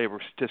Bureau of Labor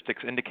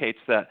Statistics indicates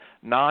that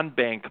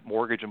non-bank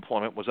mortgage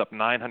employment was up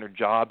 900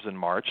 jobs in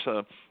March.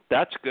 So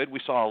that's good. We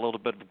saw a little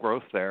bit of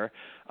growth there.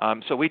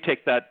 So we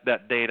take that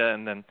data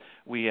and then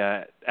we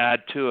add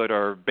to it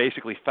or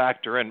basically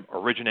factor in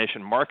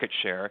origination market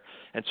share.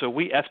 And so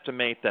we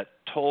estimate that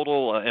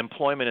total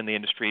employment in the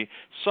industry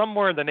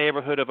somewhere in the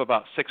neighborhood of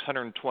about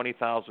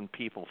 620,000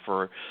 people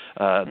for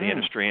the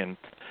industry. And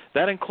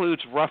that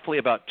includes roughly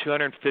about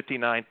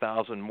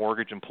 259,000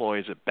 mortgage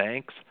employees at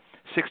banks,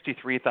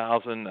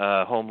 63,000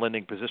 home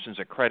lending positions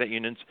at credit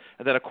unions,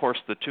 and then, of course,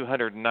 the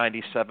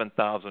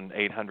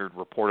 297,800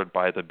 reported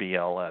by the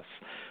BLS.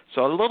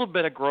 So a little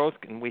bit of growth,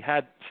 and we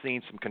had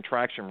seen some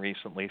contraction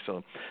recently,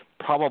 so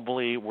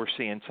probably we're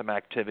seeing some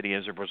activity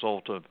as a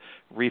result of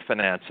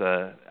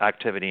refinance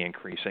activity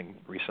increasing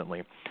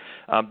recently.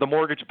 The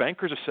Mortgage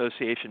Bankers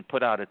Association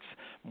put out its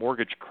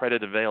Mortgage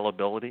Credit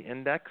Availability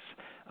Index.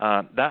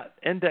 That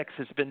index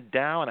has been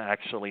down,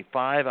 actually,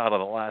 5 out of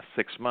the last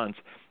 6 months,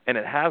 and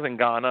it hasn't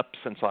gone up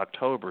since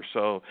October.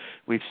 So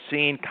we've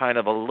seen kind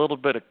of a little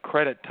bit of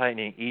credit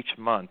tightening each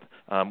month,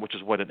 which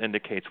is what it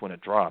indicates when it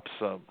drops.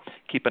 So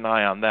keep an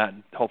eye on that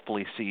and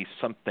hopefully see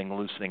something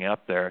loosening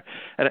up there.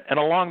 And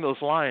along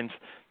those lines,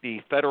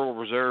 the Federal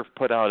Reserve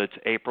put out its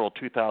April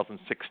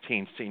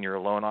 2016 Senior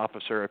Loan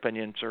Officer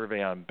Opinion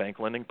Survey on bank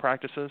lending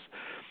practices.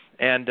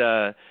 And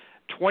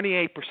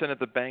 28% of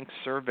the banks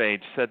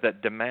surveyed said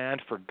that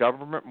demand for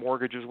government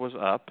mortgages was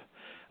up.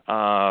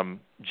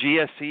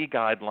 GSE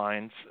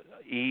guidelines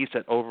eased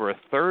at over a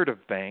third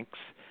of banks.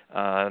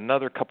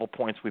 Another couple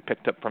points we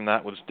picked up from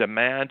that was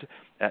demand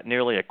at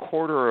nearly a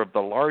quarter of the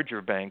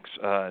larger banks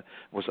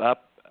was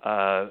up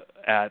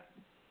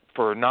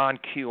for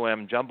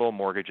non-QM jumbo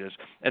mortgages,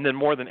 and then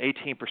more than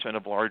 18%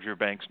 of larger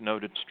banks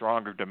noted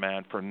stronger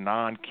demand for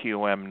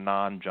non-QM,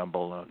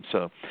 non-jumbo loans.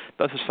 So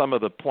those are some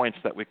of the points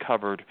that we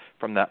covered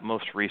from that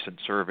most recent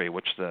survey,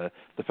 which the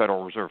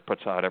Federal Reserve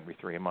puts out every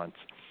 3 months.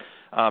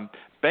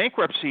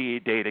 Bankruptcy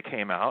data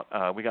came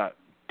out. We got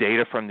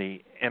data from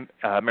the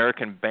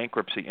American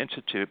Bankruptcy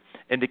Institute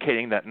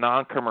indicating that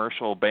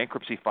non-commercial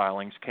bankruptcy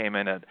filings came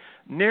in at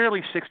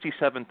nearly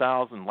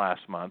 67,000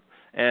 last month,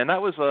 and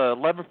that was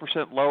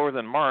 11% lower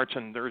than March,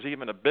 and there was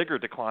even a bigger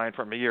decline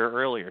from a year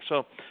earlier.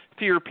 So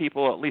fewer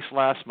people, at least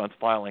last month,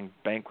 filing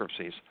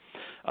bankruptcies.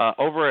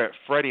 Over at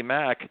Freddie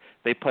Mac,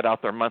 they put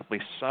out their monthly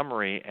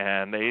summary,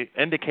 and they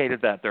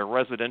indicated that their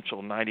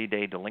residential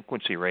 90-day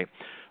delinquency rate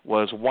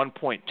was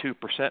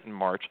 1.2% in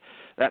March.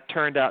 That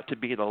turned out to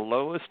be the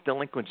lowest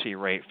delinquency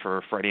rate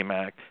for Freddie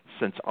Mac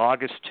since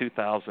August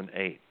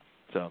 2008.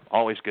 So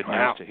always good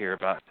news to hear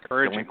about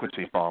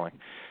delinquency falling.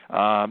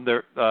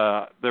 There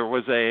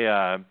was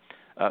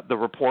the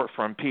report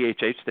from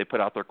PHH. They put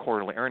out their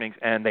quarterly earnings,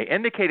 and they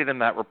indicated in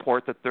that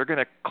report that they're going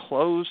to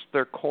close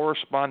their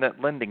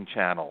correspondent lending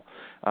channel.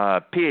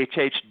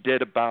 PHH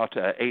did about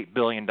 $8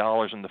 billion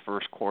in the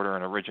first quarter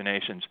in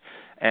originations,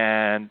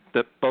 and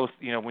that both,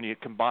 when you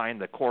combine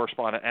the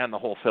correspondent and the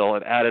wholesale,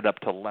 it added up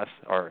to less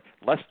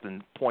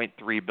than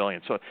 $0.3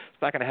 billion. So it's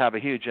not going to have a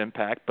huge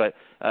impact, but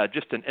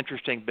just an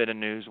interesting bit of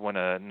news when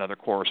another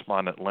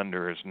correspondent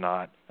lender is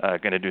not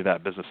going to do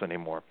that business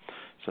anymore.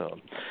 So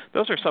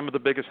those are some of the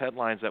biggest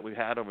headlines that we've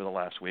had over the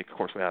last week. Of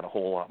course, we had a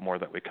whole lot more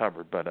that we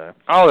covered, but there's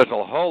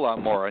a whole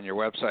lot more on your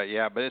website,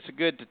 yeah. But it's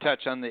good to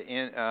touch on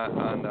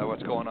on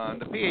what's going on.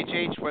 The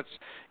PHH, what's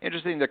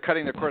interesting, they're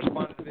cutting their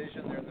correspondent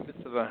division. They're in the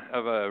midst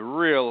of a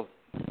real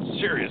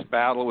serious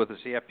battle with the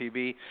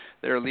CFPB.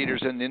 They're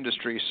leaders in the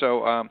industry.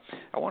 So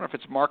I wonder if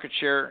it's market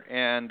share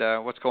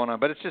and what's going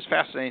on. But it's just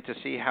fascinating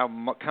to see how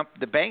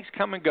the banks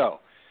come and go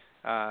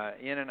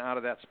in and out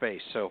of that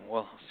space. So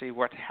we'll see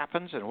what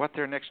happens and what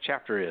their next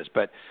chapter is.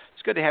 But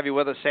it's good to have you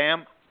with us,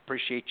 Sam.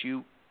 Appreciate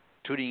you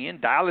tuning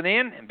in, dialing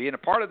in, and being a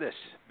part of this,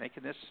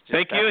 making this just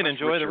Thank you, and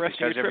enjoy the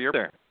rest of your trip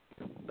there.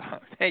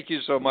 Thank you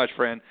so much,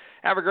 friend.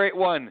 Have a great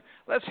one.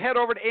 Let's head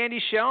over to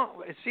Andy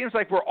Schell. It seems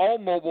like we're all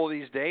mobile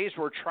these days.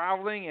 We're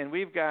traveling, and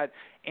we've got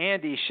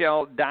Andy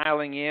Schell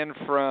dialing in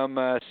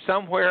from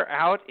somewhere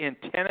out in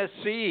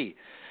Tennessee.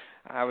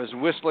 I was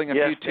whistling a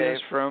few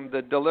tunes from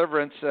the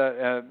Deliverance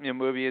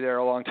movie there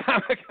a long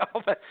time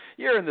ago, but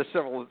you're in the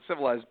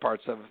civilized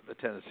parts of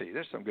Tennessee.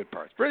 There's some good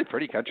parts. Really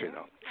pretty country,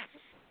 though.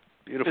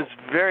 Beautiful. It's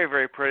very,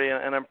 very pretty,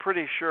 and I'm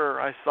pretty sure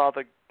I saw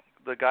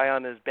the guy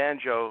on his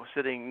banjo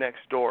sitting next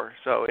door.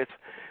 So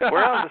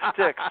we're on the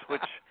sticks,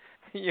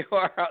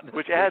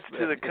 which adds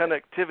to the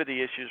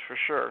connectivity issues for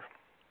sure.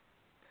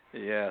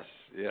 Yes,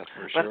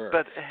 for sure.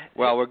 But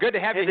well, we're good to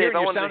have you here.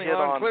 You're sounding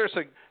loud and clear,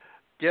 so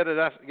give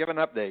an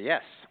update.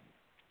 Yes.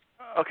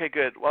 Okay,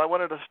 good. Well, I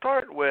wanted to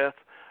start with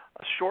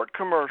a short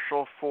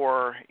commercial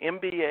for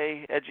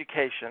MBA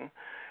education.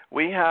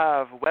 We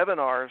have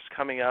webinars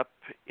coming up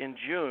in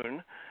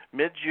June,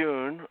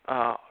 mid-June,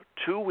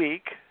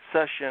 2-week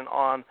session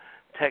on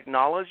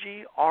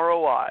technology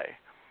ROI,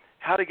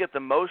 how to get the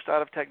most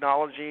out of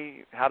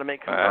technology, how to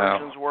make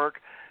conversions work.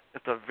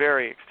 It's a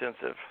very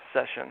extensive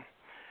session.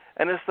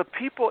 And it's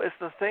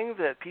the thing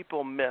that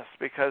people miss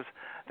because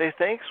they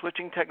think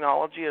switching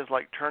technology is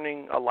like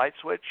turning a light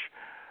switch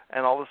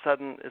and all of a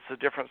sudden it's a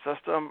different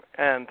system.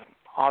 And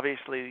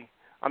obviously,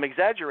 I'm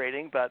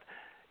exaggerating, but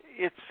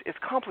it's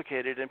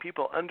complicated and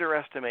people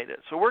underestimate it.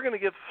 So we're going to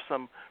give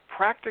some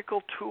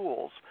practical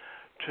tools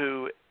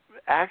to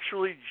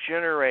actually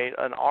generate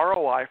an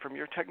ROI from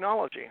your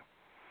technology.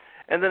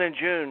 And then in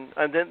June,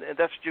 and then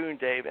that's June,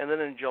 Dave, and then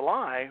in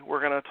July,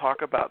 we're going to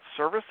talk about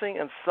servicing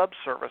and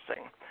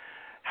subservicing,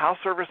 how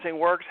servicing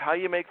works, how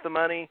you make the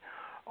money,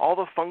 all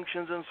the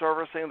functions in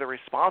servicing, the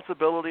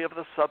responsibility of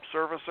the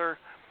subservicer.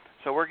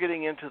 So we're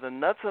getting into the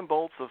nuts and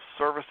bolts of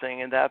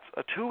servicing, and that's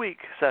a 2-week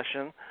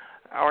session,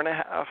 hour and a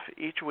half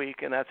each week,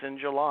 and that's in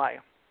July.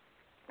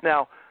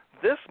 Now,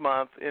 this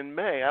month in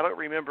May, I don't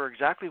remember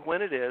exactly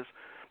when it is,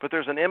 but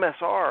there's an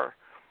MSR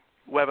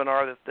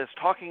webinar that's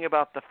talking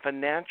about the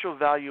financial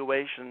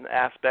valuation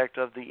aspect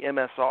of the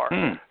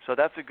MSR. So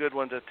that's a good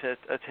one to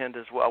attend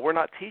as well. We're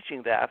not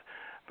teaching that,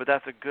 but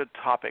that's a good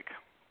topic.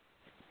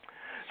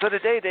 So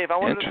today, Dave, I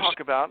wanted to talk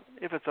about,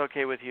 if it's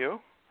okay with you,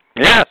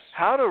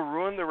 how to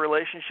ruin the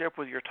relationship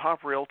with your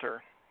top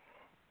realtor.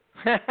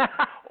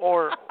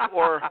 or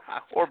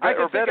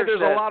better there's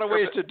said, a lot of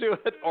ways to do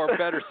it, or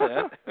better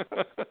said.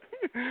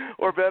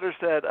 or better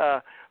said,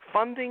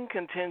 funding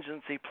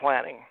contingency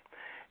planning.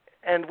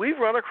 And we've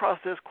run across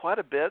this quite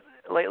a bit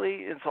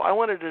lately, and so I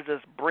wanted to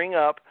just bring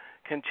up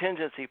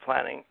contingency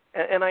planning.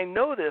 And I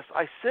know this.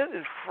 I sit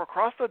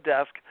across the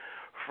desk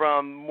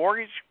from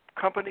mortgage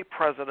company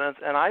presidents,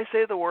 and I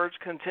say the words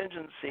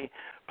contingency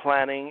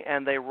planning,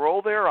 and they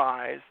roll their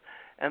eyes,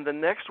 and the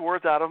next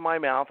words out of my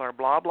mouth are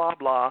blah, blah,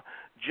 blah,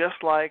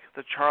 just like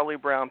the Charlie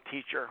Brown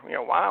teacher.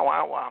 Wow,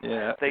 wow, wow.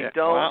 Yeah, they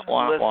don't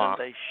listen. Wah.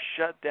 They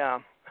shut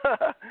down.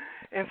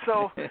 And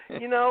so,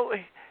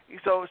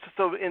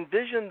 so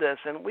envision this,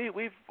 and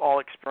we've all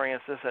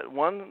experienced this at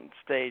one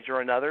stage or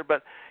another,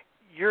 but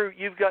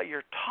you've got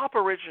your top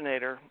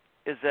originator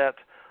is at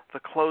the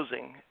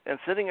closing, and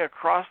sitting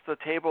across the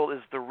table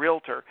is the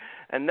realtor,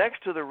 and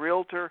next to the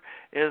realtor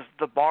is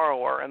the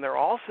borrower, and they're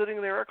all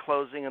sitting there at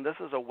closing, and this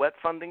is a wet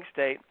funding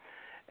state,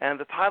 and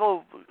the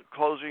title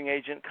closing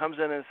agent comes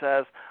in and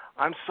says,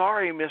 "I'm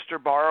sorry,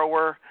 Mr.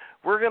 Borrower,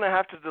 we're going to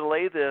have to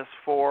delay this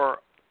for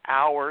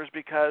hours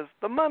because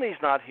the money's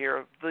not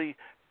here. The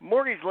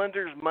mortgage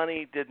lender's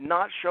money did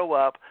not show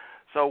up,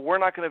 so we're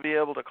not going to be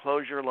able to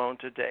close your loan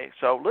today.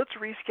 So let's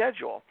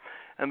reschedule."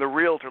 And the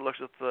realtor looks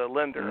at the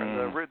lender, and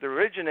the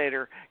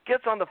originator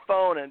gets on the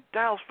phone and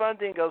dials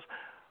funding and goes,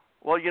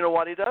 well, you know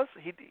what he does?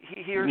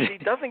 He or she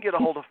doesn't get a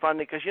hold of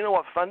funding because you know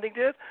what funding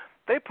did?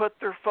 They put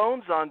their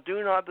phones on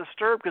Do Not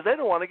Disturb because they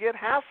don't want to get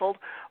hassled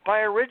by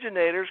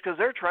originators because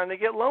they're trying to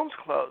get loans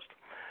closed.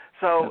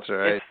 So That's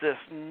right. It's this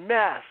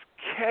mess,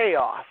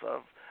 chaos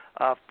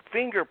of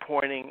finger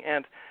pointing,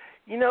 and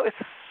it's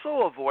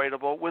so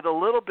avoidable with a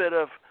little bit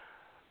of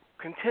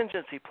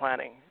contingency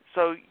planning.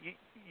 So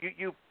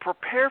you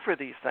prepare for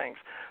these things.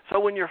 So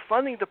when your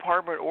funding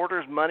department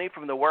orders money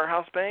from the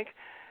warehouse bank,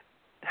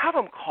 have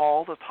them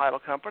call the title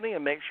company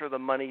and make sure the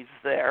money's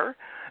there.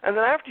 And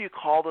then after you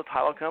call the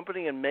title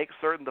company and make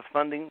certain the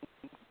funding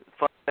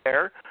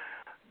there,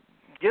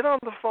 get on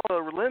the phone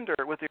with the lender,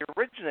 with the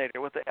originator,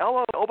 with the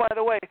LO. Oh, by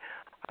the way,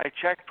 I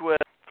checked with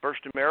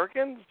First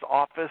American's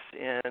office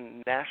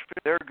in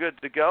Nashville. They're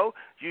good to go.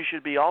 You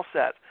should be all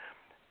set.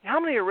 How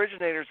many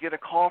originators get a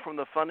call from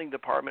the funding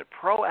department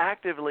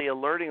proactively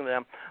alerting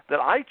them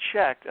that I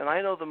checked and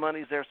I know the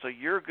money's there, so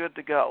you're good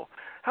to go?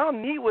 How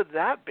neat would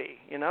that be,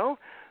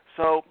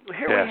 So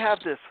here we have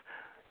this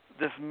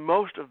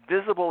most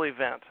visible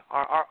event,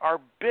 our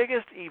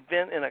biggest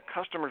event in a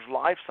customer's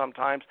life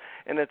sometimes,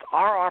 and it's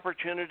our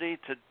opportunity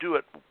to do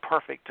it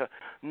perfect, to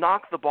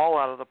knock the ball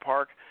out of the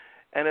park,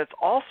 and it's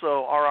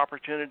also our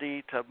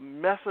opportunity to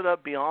mess it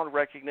up beyond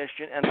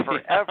recognition and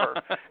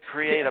forever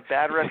create a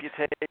bad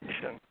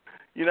reputation.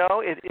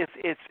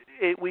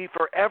 We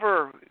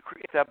forever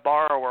create that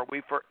borrower.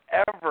 We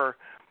forever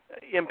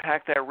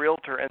impact that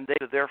realtor, and they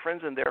to their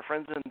friends and their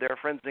friends and their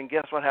friends, and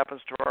guess what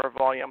happens to our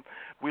volume?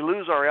 We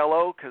lose our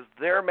LO because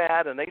they're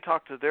mad and they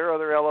talk to their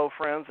other LO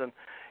friends, and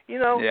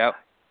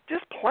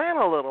just plan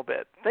a little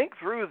bit, think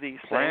through these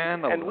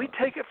things, and we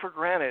take it for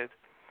granted.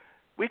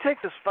 We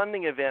take this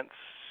funding event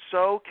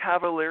so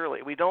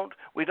cavalierly. We don't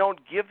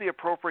give the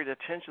appropriate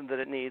attention that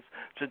it needs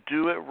to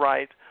do it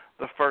right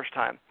the first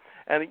time.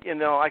 And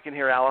I can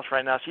hear Alice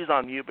right now. She's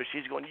on mute, but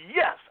she's going,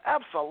 yes,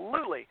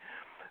 absolutely.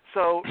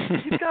 So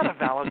you've got to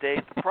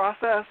validate the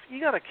process. You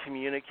got to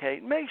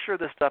communicate, make sure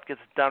this stuff gets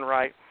done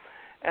right,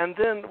 and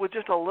then with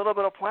just a little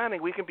bit of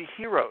planning, we can be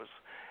heroes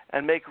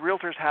and make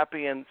realtors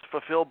happy and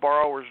fulfill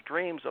borrowers'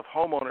 dreams of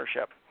home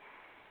ownership,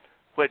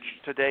 which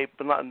today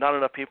not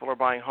enough people are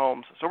buying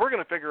homes. So we're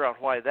going to figure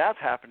out why that's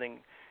happening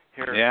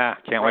here. Yeah,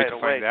 can't wait to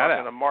find that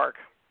out. To Mark.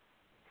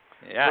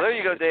 Yeah, so there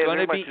you go, Dave.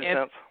 There's my 2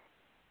 cents.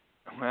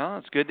 Well,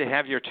 it's good to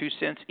have your 2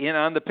 cents in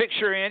on the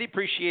picture, Andy.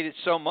 Appreciate it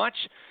so much.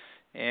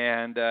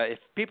 And if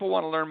people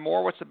want to learn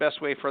more, what's the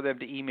best way for them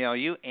to email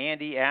you?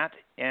 Andy at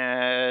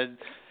MBS-team.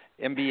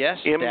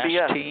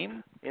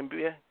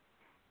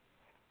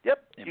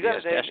 Yep, you got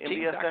it, Dave.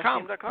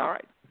 MBS-team.com. All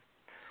right.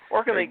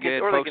 Or they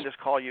can just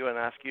call you and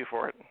ask you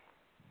for it.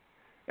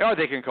 Or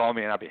they can call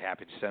me, and I'll be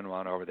happy to send them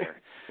on over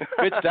there.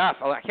 Good stuff.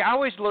 I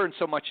always learn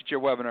so much at your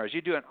webinars.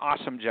 You do an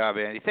awesome job,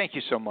 Andy. Thank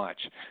you so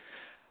much.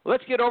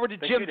 Let's get over to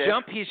Jim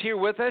Jump. He's here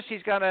with us.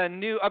 He's got a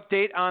new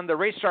update on the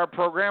RateStar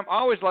program.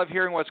 Always love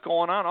hearing what's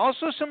going on.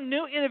 Also, some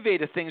new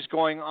innovative things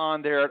going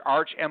on there at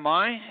Arch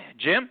MI.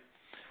 Jim,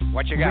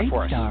 what you got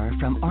for us? RateStar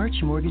from Arch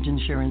Mortgage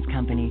Insurance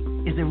Company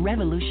is a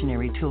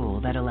revolutionary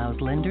tool that allows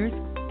lenders,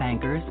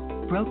 bankers,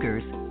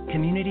 brokers,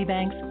 community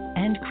banks,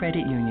 and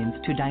credit unions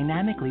to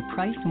dynamically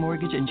price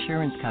mortgage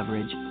insurance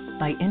coverage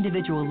by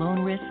individual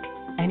loan risk,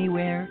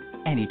 anywhere,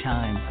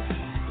 anytime.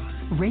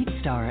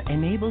 RateStar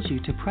enables you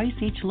to price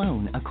each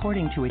loan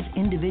according to its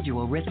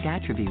individual risk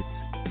attributes,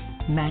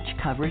 match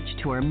coverage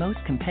to our most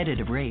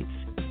competitive rates,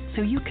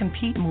 so you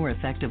compete more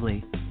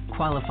effectively,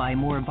 qualify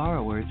more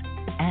borrowers,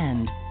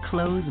 and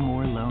close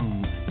more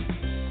loans.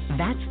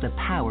 That's the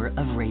power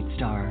of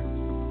RateStar.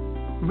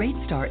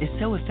 RateStar is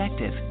so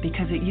effective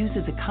because it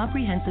uses a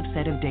comprehensive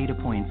set of data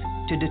points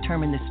to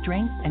determine the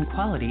strength and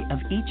quality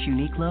of each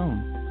unique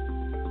loan.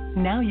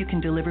 Now you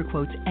can deliver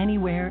quotes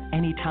anywhere,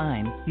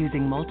 anytime,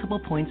 using multiple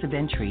points of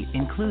entry,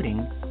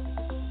 including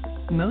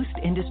most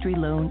industry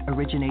loan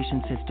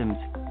origination systems,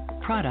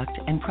 product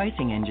and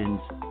pricing engines,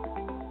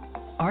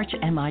 Arch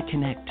MI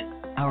Connect,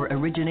 our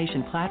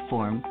origination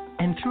platform,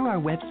 and through our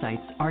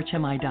websites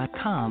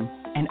archmi.com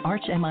and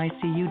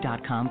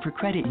archmicu.com for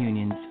credit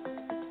unions,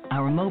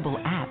 our mobile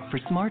app for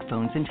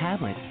smartphones and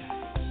tablets.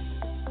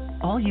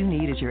 All you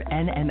need is your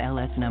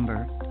NMLS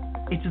number.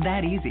 It's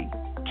that easy.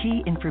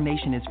 Key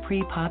information is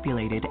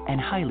pre-populated and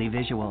highly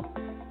visual.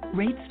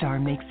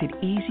 RateStar makes it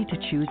easy to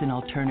choose an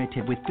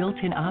alternative with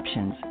built-in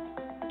options.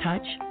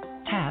 Touch,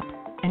 tap,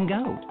 and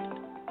go.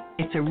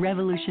 It's a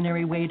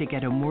revolutionary way to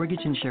get a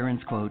mortgage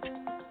insurance quote.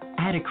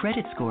 Add a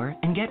credit score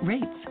and get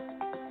rates.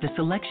 The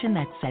selection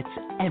that sets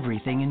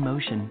everything in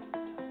motion.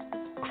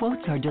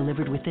 Quotes are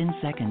delivered within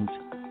seconds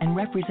and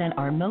represent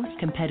our most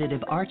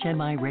competitive Arch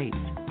MI rates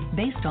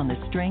based on the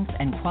strength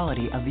and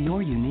quality of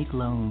your unique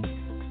loan.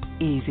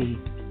 Easy.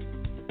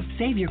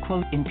 Save your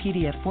quote in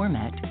PDF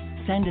format,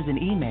 send as an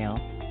email,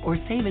 or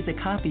save as a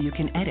copy you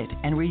can edit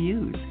and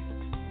reuse.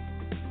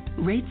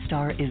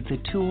 RateStar is the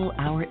tool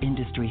our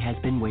industry has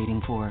been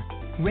waiting for.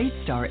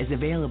 RateStar is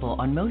available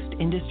on most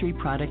industry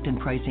product and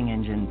pricing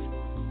engines,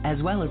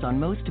 as well as on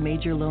most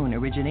major loan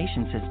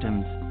origination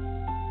systems.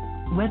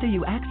 Whether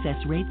you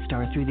access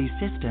RateStar through these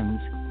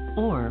systems,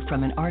 or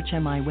from an Arch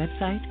MI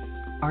website,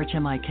 Arch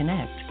MI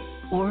Connect,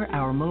 or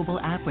our mobile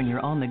app when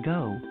you're on the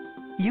go,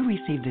 you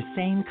receive the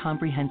same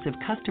comprehensive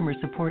customer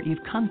support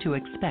you've come to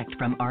expect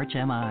from Arch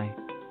MI.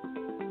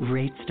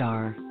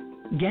 RateStar.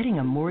 Getting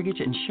a mortgage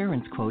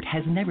insurance quote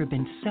has never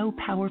been so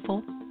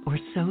powerful or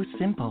so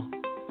simple.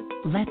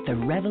 Let the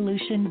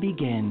revolution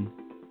begin.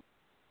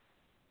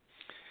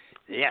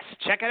 Yes,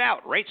 check it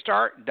out,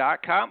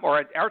 ratestar.com or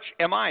at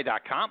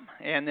archmi.com.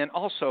 And then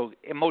also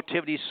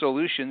Emotivity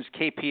Solutions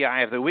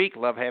KPI of the Week.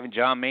 Love having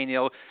John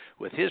Manuel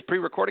with his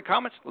pre-recorded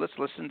comments. Let's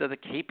listen to the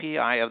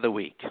KPI of the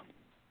week.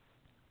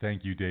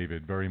 Thank you,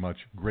 David, very much.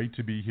 Great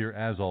to be here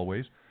as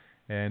always.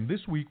 And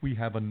this week we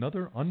have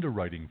another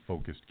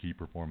underwriting-focused key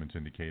performance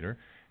indicator,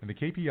 and the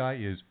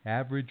KPI is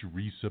average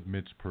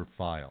resubmits per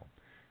file.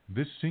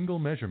 This single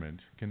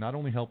measurement can not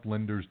only help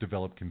lenders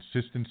develop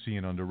consistency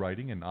in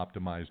underwriting and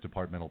optimize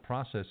departmental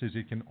processes,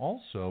 it can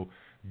also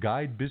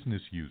guide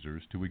business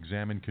users to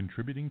examine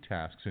contributing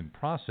tasks in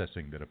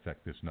processing that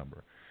affect this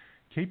number.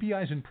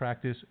 KPIs in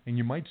practice, and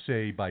you might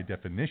say by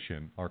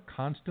definition, are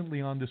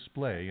constantly on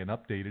display and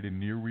updated in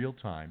near real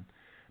time,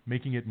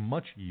 making it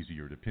much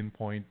easier to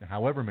pinpoint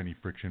however many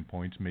friction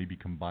points may be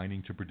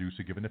combining to produce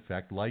a given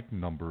effect, like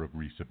number of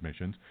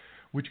resubmissions,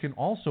 which can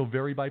also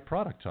vary by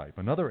product type,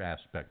 another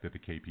aspect that the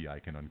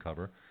KPI can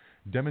uncover,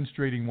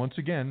 demonstrating once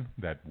again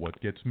that what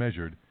gets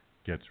measured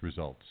gets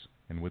results.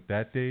 And with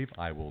that, Dave,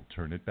 I will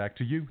turn it back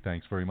to you.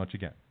 Thanks very much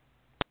again.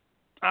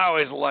 I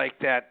always like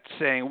that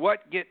saying,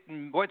 what gets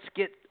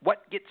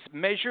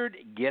measured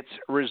gets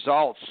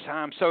results.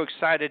 I'm so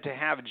excited to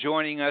have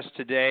joining us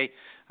today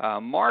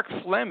Mark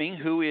Fleming,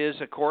 who is,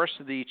 of course,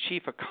 the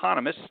Chief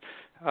Economist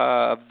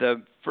of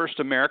the First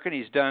American.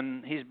 He's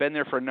been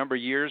there for a number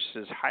of years.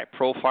 His high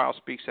profile,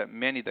 speaks at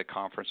many of the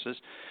conferences,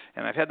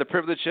 and I've had the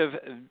privilege of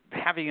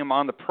having him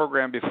on the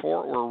program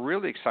before. We're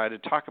really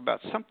excited to talk about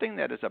something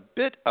that is a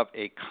bit of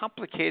a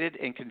complicated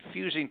and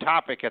confusing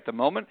topic at the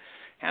moment.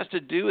 It has to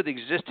do with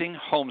existing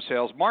home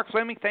sales. Mark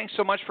Fleming, thanks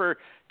so much for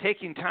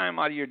taking time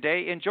out of your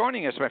day and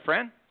joining us, my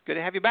friend. Good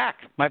to have you back.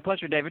 My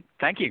pleasure, David.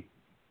 Thank you.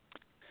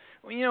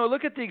 Well,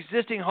 look at the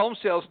existing home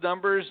sales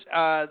numbers.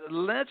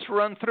 Let's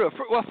run through it.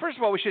 Well, first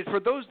of all, for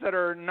those that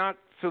are not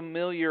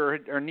familiar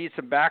or need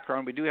some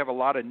background, we do have a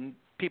lot of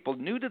people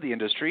new to the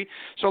industry.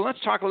 So let's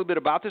talk a little bit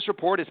about this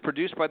report. It's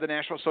produced by the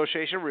National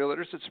Association of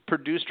Realtors. It's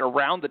produced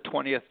around the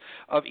 20th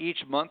of each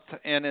month,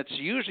 and it's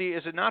usually,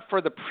 is it not for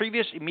the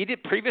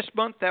immediate previous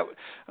month?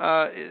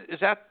 Is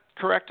that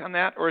correct on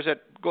that, or is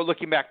it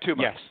looking back 2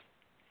 months? Yes.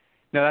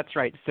 No, that's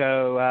right.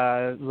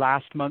 So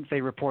last month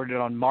they reported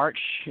on March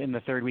in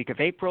the third week of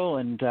April,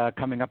 and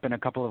coming up in a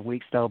couple of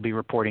weeks they'll be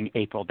reporting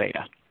April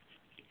data.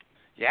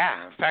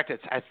 Yeah, in fact,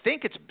 I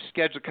think it's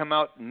scheduled to come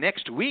out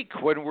next week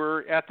when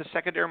we're at the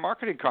Secondary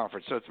Marketing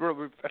Conference. So it's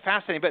really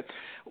fascinating. But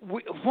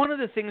one of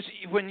the things,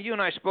 when you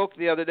and I spoke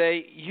the other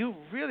day, you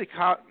really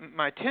caught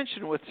my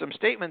attention with some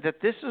statement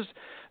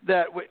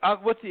that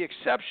with the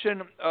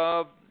exception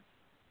of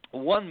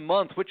 1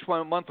 month, which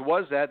one month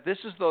was that? This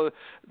is the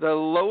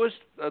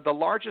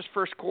largest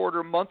first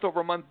quarter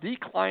month-over-month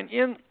decline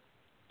in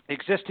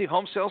existing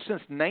home sales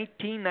since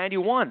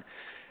 1991.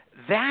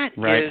 That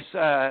right.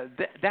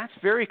 That's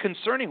very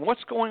concerning.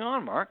 What's going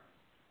on, Mark?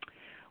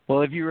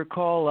 Well, if you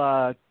recall,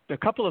 a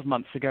couple of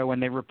months ago when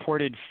they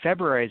reported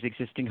February's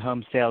existing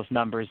home sales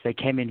numbers, they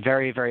came in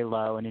very, very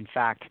low. And in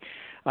fact,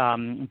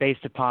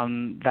 based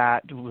upon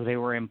that, they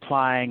were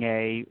implying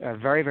a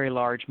very, very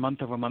large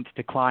month-over-month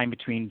decline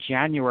between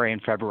January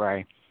and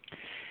February.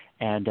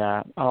 And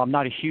I'm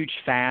not a huge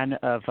fan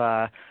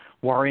of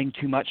worrying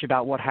too much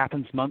about what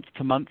happens month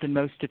to month in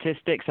most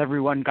statistics.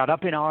 Everyone got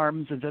up in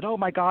arms and said, oh,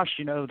 my gosh,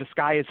 the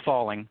sky is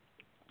falling.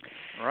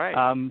 Right.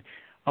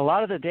 A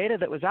lot of the data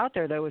that was out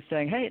there, though, was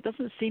saying, hey, it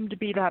doesn't seem to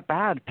be that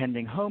bad.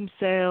 Pending home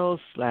sales,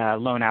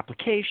 loan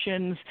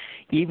applications,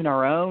 even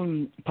our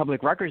own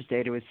public records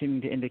data was seeming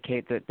to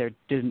indicate that there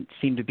didn't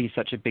seem to be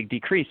such a big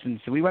decrease.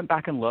 And so we went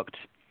back and looked.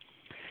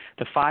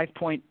 The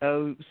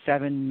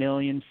 5.07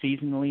 million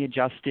seasonally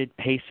adjusted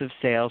pace of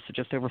sales, so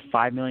just over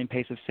 5 million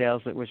pace of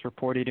sales that was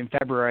reported in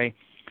February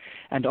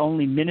and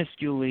only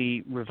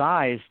minusculely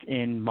revised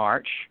in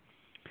March,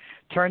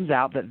 turns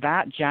out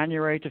that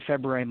January to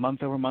February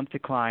month-over-month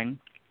decline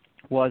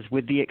was,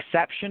 with the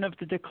exception of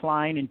the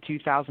decline in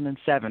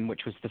 2007,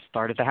 which was the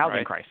start of the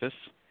housing crisis.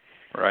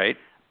 Right.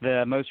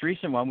 The most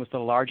recent one was the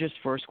largest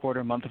first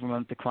quarter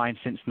month-over-month decline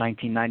since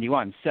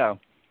 1991. So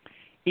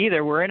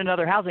either we're in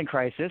another housing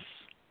crisis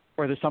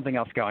or there's something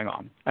else going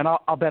on. And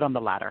I'll bet on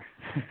the latter.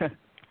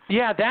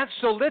 Yeah,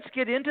 so let's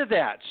get into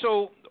that.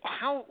 So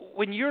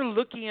when you're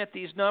looking at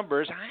these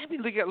numbers, I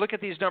look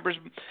at these numbers,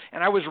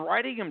 and I was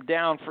writing them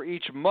down for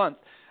each month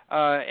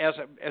as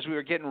we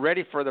were getting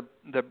ready for the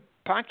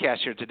podcast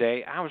here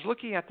today. I was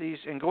looking at these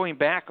and going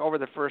back over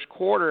the first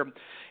quarter,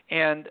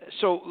 and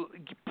so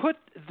put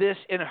this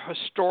in a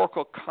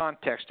historical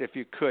context, if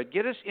you could.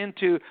 Get us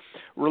into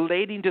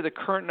relating to the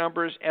current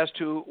numbers as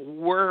to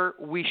where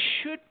we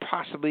should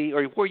possibly,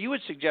 or where you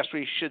would suggest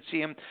we should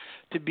see them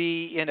to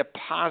be in a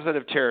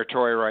positive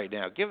territory right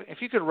now.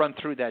 If you could run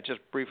through that just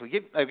briefly.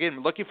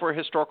 Again, looking for a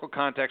historical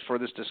context for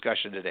this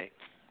discussion today.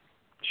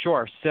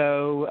 Sure.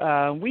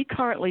 So we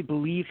currently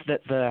believe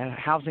that the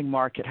housing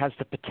market has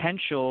the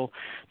potential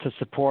to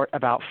support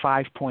about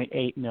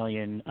 5.8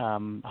 million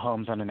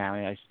homes on an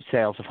annualized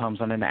sales of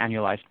homes on an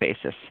annualized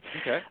basis.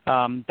 Okay.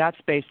 That's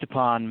based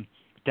upon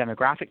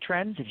demographic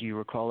trends. If you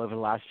recall, over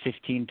the last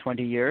 15,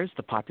 20 years,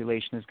 the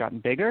population has gotten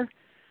bigger.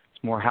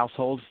 There's more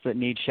households that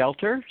need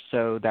shelter,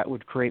 so that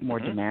would create more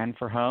demand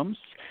for homes.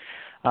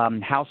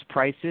 House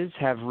prices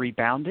have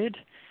rebounded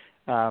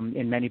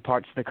in many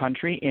parts of the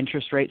country.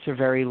 Interest rates are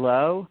very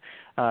low.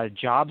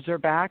 Jobs are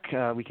back.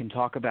 We can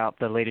talk about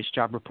the latest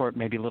job report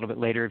maybe a little bit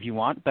later if you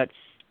want. But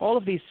all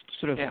of these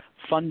sort of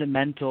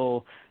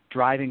fundamental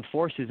driving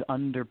forces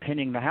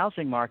underpinning the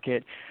housing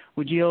market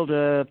would yield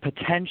a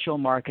potential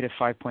market of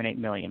 5.8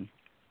 million.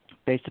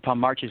 Based upon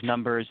March's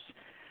numbers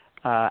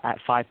at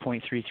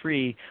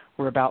 5.33,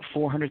 we're about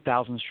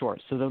 400,000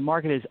 short. So the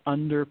market is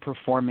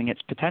underperforming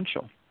its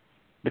potential.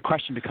 The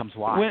question becomes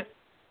why.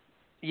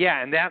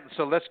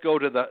 So let's go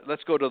to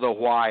the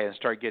why and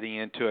start getting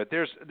into it.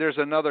 There's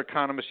another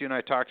economist you and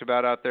I talked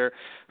about out there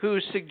who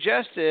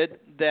suggested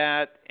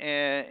that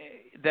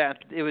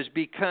it was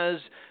because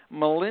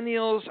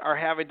millennials are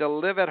having to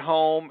live at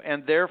home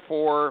and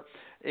therefore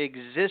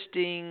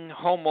existing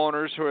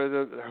homeowners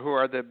who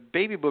are the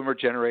baby boomer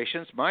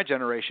generations, my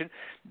generation,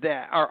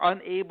 that are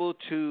unable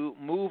to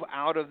move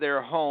out of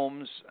their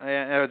homes,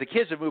 or the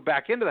kids have moved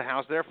back into the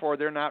house, therefore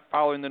they're not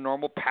following the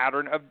normal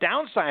pattern of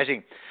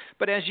downsizing.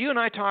 But as you and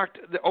I talked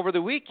over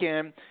the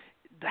weekend,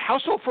 the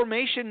household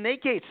formation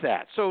negates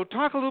that. So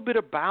talk a little bit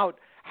about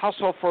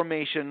household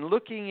formation,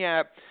 looking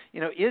at,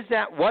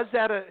 was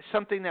that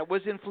something that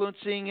was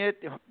influencing it?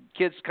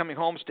 Kids coming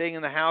home, staying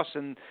in the house,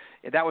 and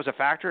that was a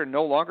factor and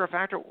no longer a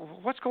factor?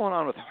 What's going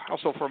on with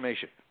household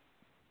formation?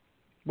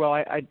 Well,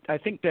 I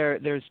think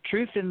there's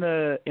truth in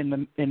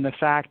the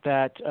fact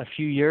that a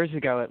few years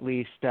ago, at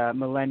least,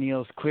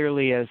 millennials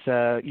clearly as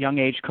a young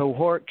age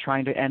cohort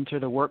trying to enter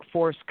the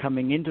workforce,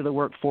 coming into the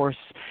workforce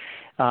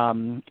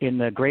in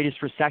the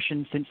greatest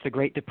recession since the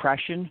Great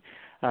Depression,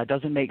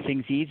 doesn't make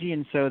things easy,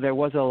 and so there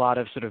was a lot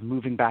of sort of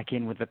moving back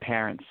in with the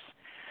parents.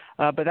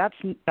 But that's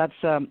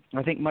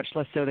I think much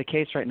less so the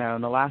case right now.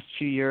 In the last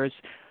few years,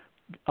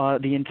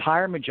 the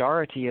entire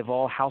majority of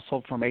all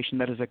household formation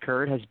that has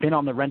occurred has been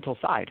on the rental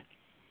side,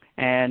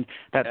 and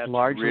that's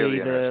largely really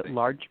the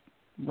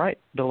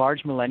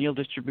large millennial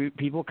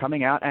people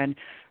coming out and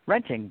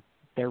renting.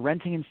 They're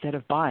renting instead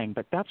of buying,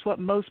 but that's what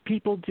most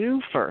people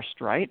do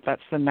first, right?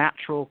 That's the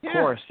natural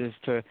course, is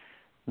to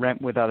rent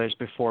with others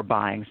before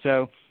buying.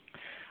 So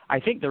I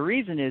think the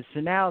reason is,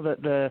 so now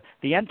that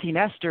the empty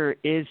nester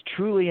is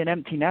truly an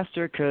empty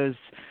nester because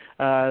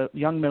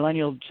young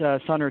millennial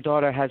son or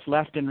daughter has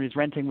left and is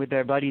renting with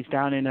their buddies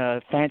down in a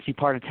fancy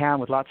part of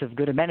town with lots of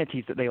good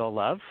amenities that they all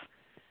love.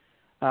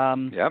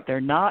 They're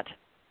not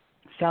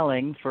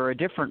selling for a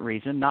different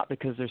reason, not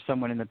because there's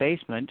someone in the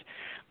basement,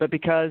 but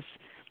because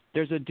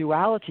there's a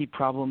duality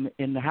problem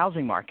in the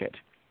housing market.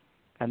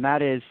 And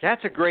that is...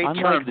 That's a great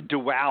term, the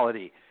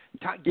duality.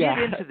 Get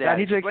into that. I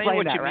need to explain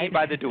what that, you right? mean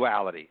by the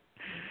duality.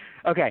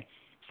 Okay,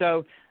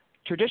 so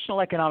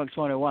traditional economics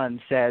 101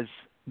 says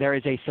there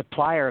is a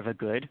supplier of a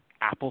good.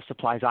 Apple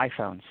supplies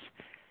iPhones.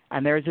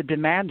 And there is a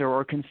demander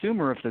or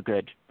consumer of the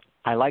good.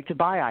 I like to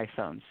buy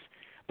iPhones.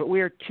 But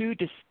we are two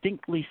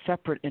distinctly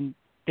separate and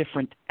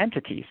different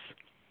entities.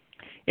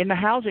 In the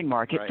housing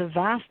market, the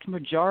vast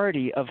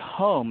majority of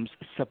homes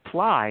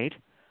supplied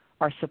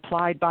are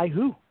supplied by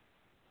who?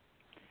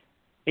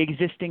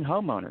 Existing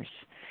homeowners.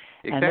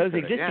 Exactly, and those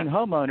existing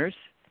homeowners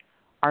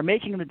are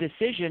making the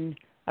decision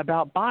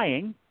about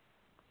buying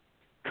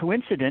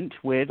coincident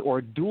with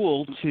or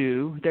dual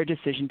to their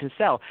decision to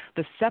sell.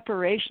 The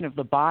separation of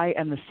the buy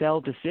and the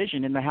sell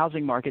decision in the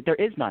housing market, there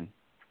is none.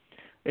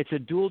 It's a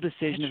dual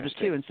decision of the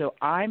two. And so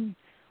I'm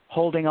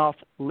holding off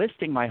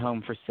listing my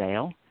home for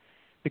sale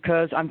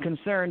because I'm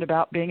concerned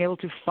about being able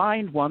to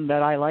find one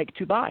that I like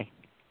to buy.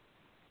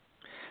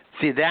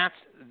 See, that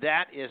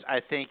is,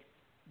 I think,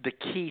 the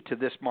key to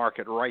this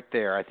market right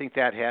there. I think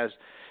that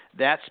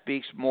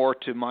speaks more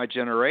to my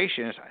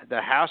generation. The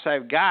house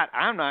I've got,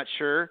 I'm not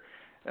sure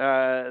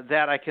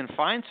that I can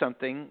find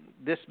something.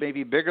 This may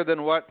be bigger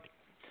than what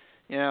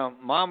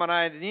Mom and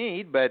I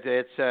need, but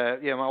it's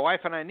my wife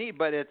and I need.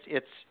 But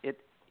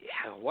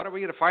what are we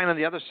going to find on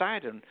the other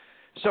side? And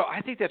so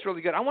I think that's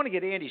really good. I want to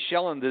get Andy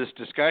Schell into this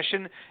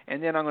discussion,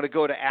 and then I'm going to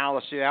go to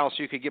Alice. Alice,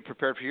 you could get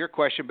prepared for your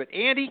question. But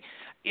Andy,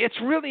 it's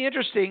really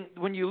interesting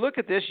when you look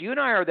at this. You and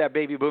I are that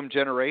baby boom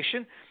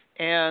generation,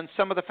 and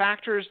some of the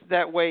factors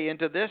that weigh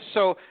into this.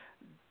 So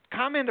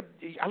comment.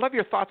 I love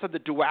your thoughts on the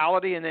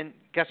duality, and then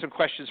get some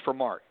questions for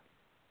Mark.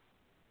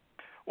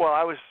 Well,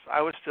 I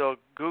was still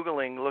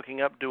Googling,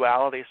 looking up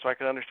duality so I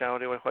could understand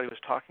what he was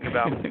talking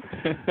about.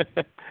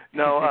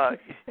 No,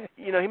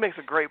 he makes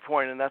a great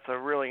point, and that's a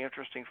really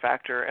interesting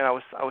factor. And I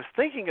was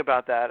thinking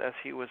about that as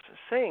he was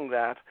saying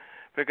that,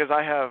 because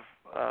I have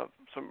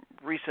some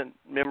recent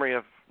memory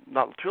of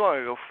not too long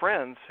ago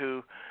friends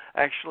who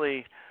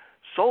actually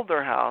sold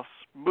their house,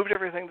 moved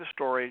everything to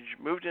storage,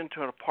 moved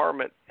into an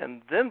apartment,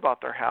 and then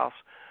bought their house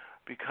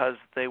because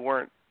they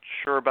weren't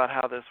sure about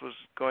how this was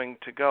going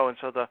to go. And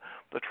so the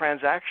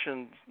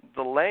transaction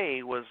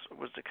delay was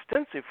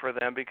extensive for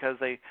them because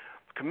they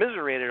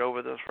commiserated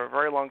over this for a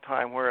very long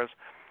time, whereas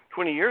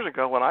 20 years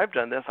ago when I've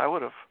done this, I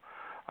would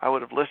I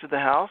would have listed the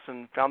house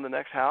and found the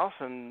next house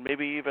and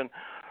maybe even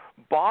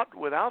bought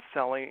without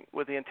selling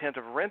with the intent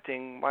of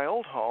renting my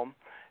old home.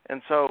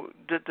 And so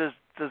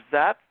does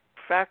that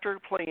factor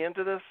play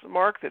into this,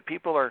 Mark, that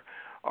people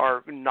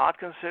are not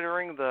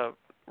considering the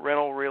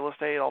rental real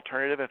estate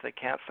alternative if they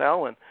can't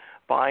sell and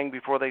buying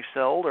before they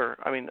sold? Or,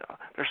 I mean,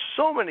 there's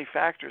so many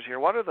factors here.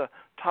 What are the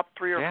top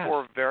 3 or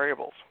 4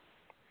 variables?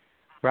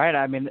 Right.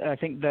 I mean, I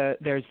think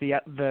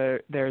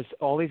there's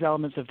all these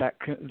elements of that.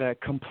 The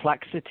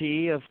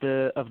complexity of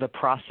the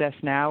process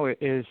now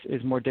is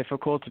more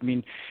difficult. I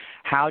mean,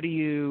 how do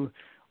you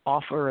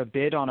offer a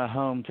bid on a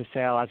home to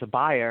sell as a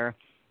buyer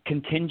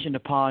contingent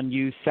upon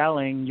you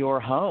selling your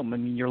home? I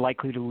mean, you're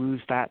likely to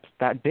lose that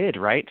bid,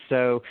 right?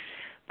 So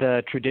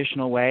the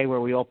traditional way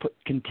where we all put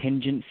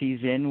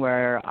contingencies in,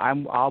 where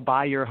I'll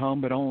buy your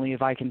home, but only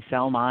if I can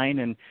sell mine,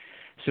 and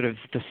sort of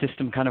the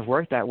system kind of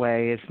worked that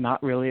way, is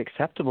not really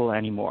acceptable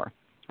anymore.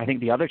 I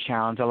think the other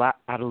challenge, I'll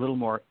add a little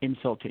more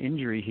insult to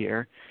injury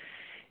here,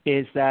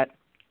 is that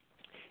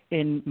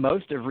in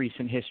most of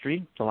recent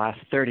history, the last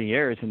 30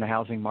 years in the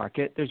housing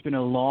market, there's been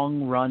a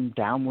long-run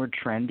downward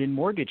trend in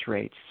mortgage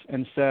rates.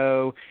 And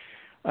so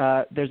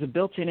there's a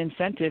built-in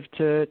incentive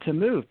to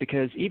move,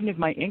 because even if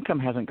my income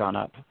hasn't gone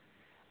up,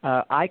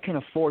 I can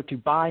afford to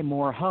buy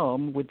more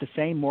home with the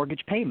same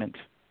mortgage payment.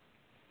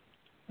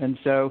 And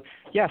so,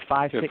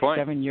 5, 6,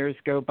 7 years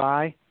go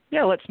by.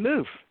 Yeah, let's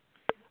move.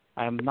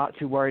 I'm not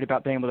too worried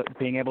about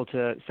being able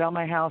to sell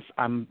my house.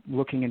 I'm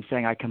looking and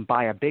saying I can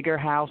buy a bigger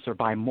house or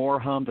buy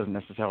more home. Doesn't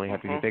necessarily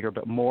have to be bigger,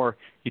 but more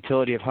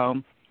utility of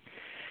home.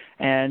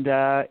 And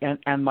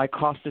my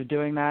cost of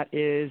doing that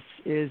is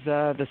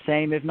the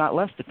same, if not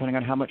less, depending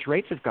on how much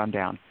rates have gone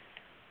down.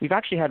 We've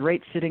actually had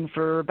rates sitting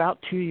for about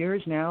 2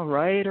 years now,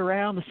 right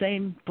around the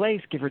same place,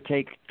 give or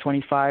take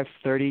 25,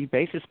 30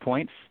 basis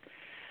points.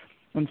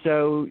 And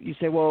so you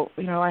say, well,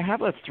 I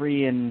have a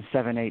 3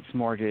 7/8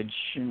 mortgage,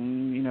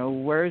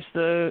 and where's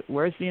the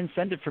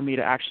incentive for me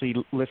to actually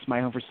list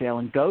my home for sale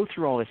and go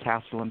through all this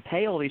hassle and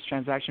pay all these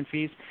transaction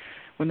fees,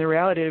 when the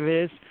reality of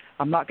it is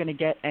I'm not going to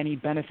get any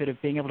benefit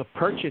of being able to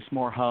purchase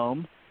more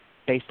home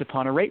based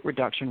upon a rate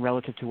reduction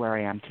relative to where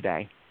I am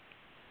today.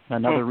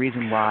 Another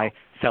reason why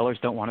sellers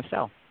don't want to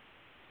sell.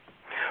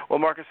 Well,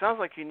 Mark, it sounds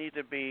like you need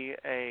to be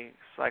a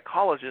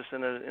psychologist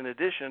in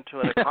addition to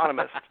an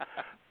economist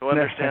to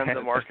understand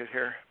the market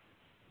here.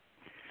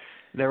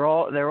 They're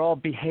all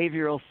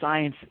behavioral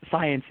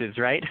sciences,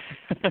 right?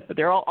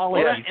 They're all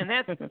in.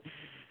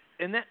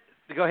 And that.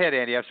 Go ahead,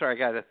 Andy. I'm sorry, I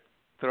got to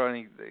throw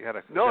in.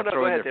 Go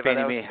ahead, David.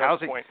 Fannie Mae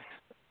housing. Point.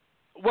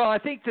 Well, I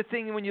think the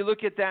thing when you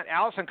look at that,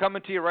 Alice, I'm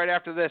coming to you right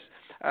after this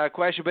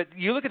question, but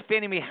you look at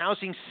Fannie Mae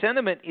housing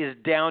sentiment is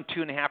down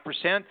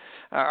 2.5%.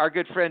 Our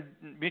good friend,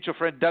 mutual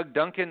friend Doug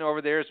Duncan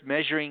over there is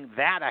measuring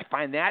that. I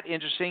find that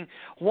interesting.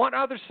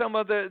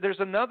 There's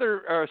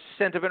another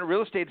sentiment,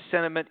 real estate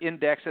sentiment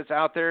index that's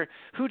out there.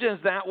 Who does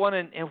that one,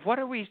 and what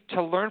are we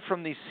to learn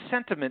from these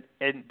sentiment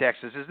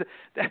indexes?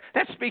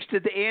 That speaks to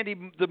the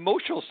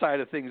emotional side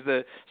of things,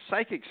 the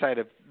psychic side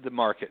of the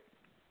market.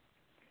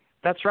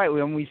 That's right.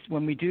 When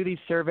we do these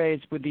surveys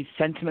with these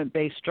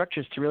sentiment-based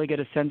structures to really get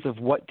a sense of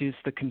what does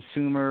the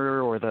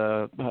consumer or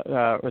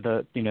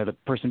the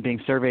person being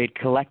surveyed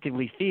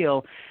collectively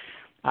feel,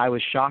 I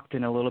was shocked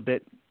and a little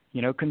bit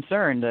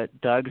concerned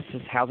that Doug's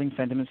housing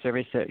sentiment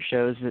survey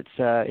shows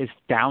it's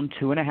down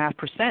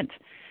 2.5%.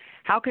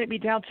 How can it be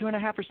down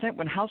 2.5%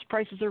 when house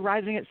prices are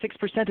rising at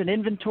 6% and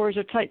inventories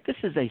are tight? This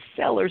is a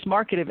seller's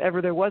market if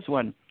ever there was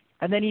one.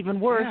 And then even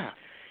worse. Yeah.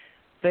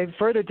 They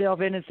further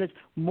delve in and says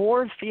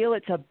more feel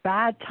it's a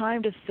bad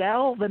time to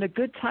sell than a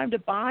good time to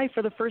buy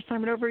for the first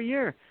time in over a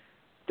year.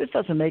 This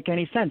doesn't make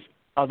any sense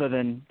other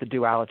than the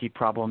duality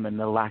problem and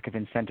the lack of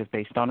incentive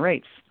based on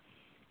rates.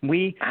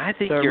 The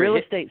real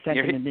estate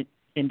sentiment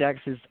index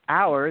is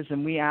ours,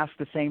 and we ask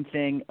the same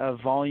thing of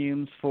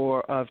volumes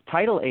of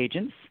title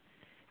agents,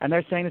 and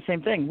they're saying the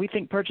same thing. We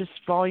think purchase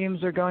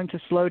volumes are going to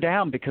slow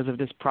down because of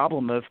this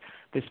problem of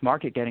this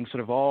market getting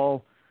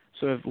all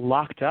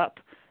locked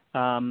up.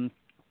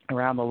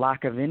 Around the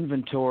lack of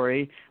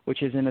inventory,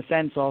 which is in a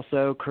sense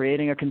also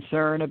creating a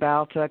concern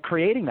about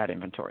creating that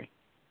inventory.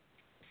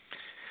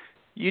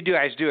 You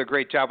guys do a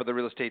great job with the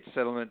real estate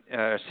sentiment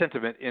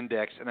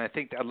index, and I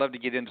think I'd love to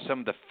get into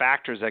some of the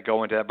factors that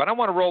go into that. But I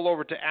want to roll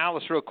over to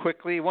Alice real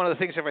quickly. One of the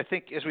things I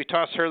think as we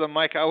toss her the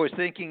mic, I was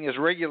thinking is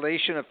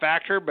regulation a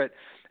factor, but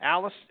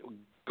Alice,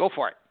 go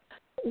for it.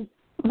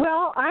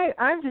 Well,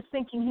 I'm just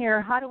thinking here,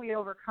 how do we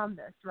overcome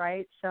this,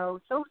 right? So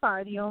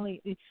far,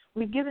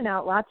 we've given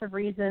out lots of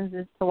reasons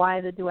as to why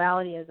the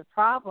duality is a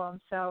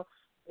problem. So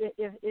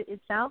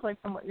it sounds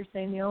like from what you're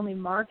saying, the only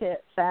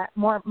market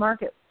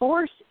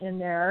force in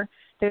there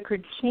that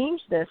could change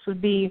this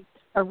would be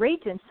a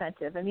rate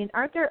incentive. I mean,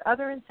 aren't there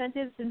other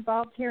incentives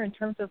involved here in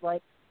terms of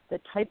like the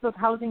type of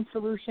housing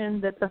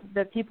solution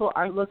that people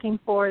are looking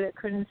for that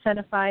could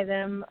incentivize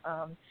them?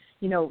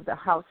 the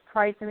house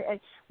price. I mean,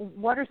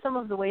 what are some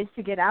of the ways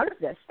to get out of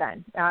this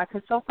then?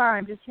 Because so far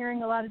I'm just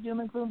hearing a lot of doom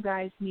and gloom.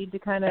 Guys need to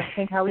kind of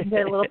think how we can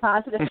get a little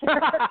positive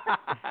here.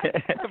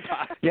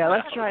 Yeah,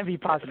 let's try and be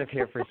positive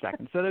here for a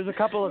second. So there's a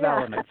couple of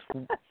elements.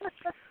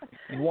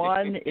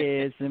 One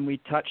is, and we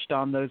touched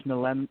on those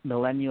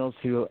millennials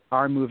who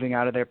are moving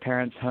out of their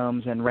parents'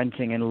 homes and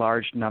renting in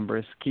large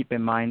numbers. Keep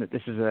in mind that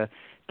this is a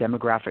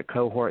demographic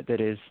cohort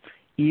that is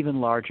even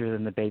larger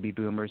than the baby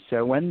boomers.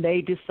 So when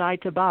they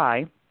decide to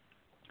buy,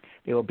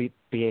 there will be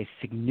a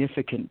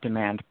significant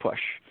demand push.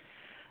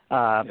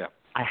 I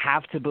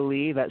have to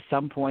believe at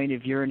some point,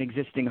 if you're an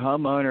existing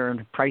homeowner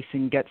and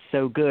pricing gets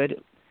so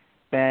good,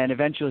 then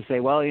eventually say,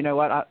 well, you know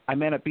what, I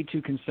may not be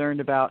too concerned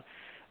about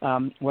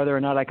whether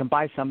or not I can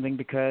buy something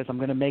because I'm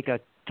going to make a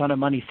ton of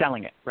money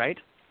selling it, right?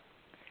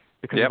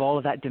 Because of all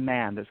of that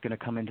demand that's going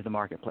to come into the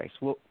marketplace.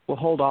 We'll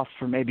hold off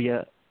for maybe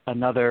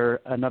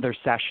another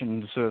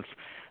session, sort of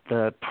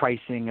the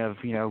pricing of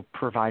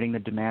providing the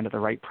demand at the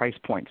right price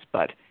points,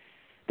 but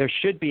there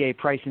should be a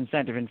price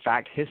incentive. In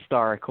fact,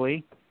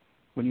 historically,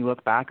 when you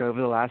look back over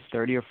the last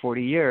 30 or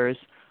 40 years,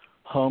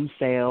 home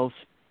sales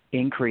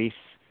increase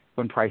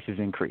when prices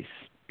increase.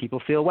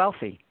 People feel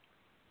wealthy.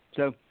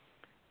 So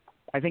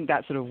I think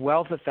that sort of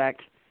wealth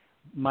effect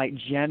might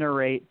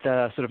generate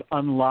the sort of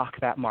unlock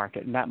that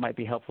market, and that might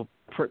be helpful,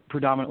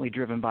 predominantly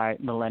driven by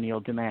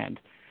millennial demand.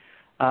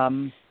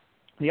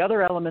 The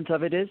other element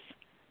of it is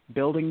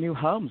building new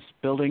homes,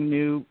 building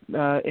new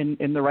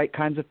in the right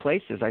kinds of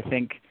places. I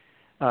think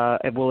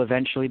it will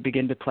eventually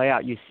begin to play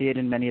out. You see it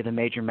in many of the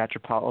major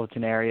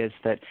metropolitan areas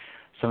that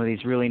some of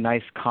these really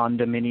nice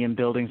condominium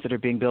buildings that are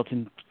being built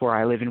in where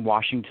I live in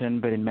Washington,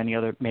 but in many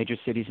other major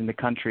cities in the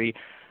country,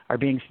 are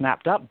being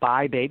snapped up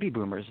by baby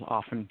boomers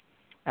often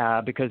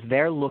because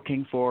they're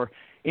looking for,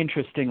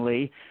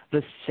 interestingly,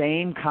 the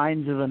same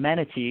kinds of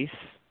amenities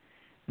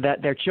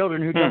that their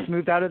children who just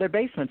moved out of their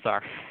basements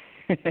are.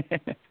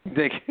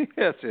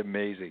 That's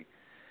amazing.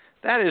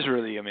 That is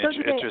really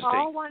interesting. So they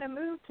all want to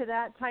move to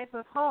that type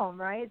of home,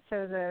 right?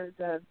 So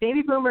the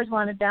baby boomers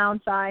want to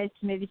downsize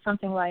to maybe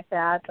something like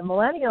that. The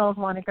millennials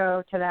want to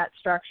go to that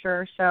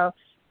structure. So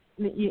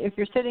if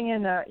you're sitting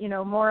in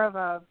more of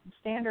a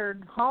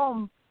standard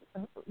home,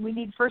 we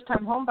need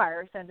first-time home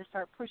buyers then to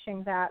start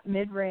pushing that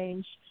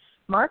mid-range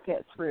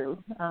market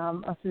through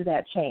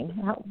that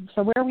chain.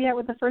 So where are we at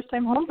with the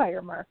first-time home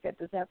buyer market?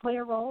 Does that play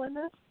a role in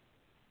this?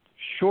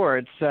 Sure.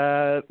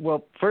 It's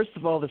well, first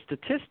of all, the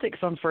statistics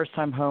on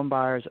first-time home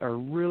buyers are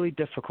really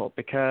difficult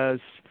because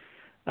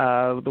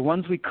the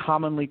ones we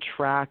commonly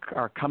track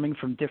are coming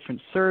from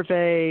different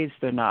surveys.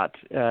 They're not.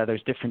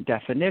 There's different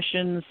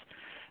definitions.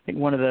 I think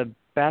one of the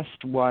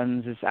best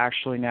ones is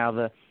actually now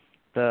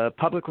the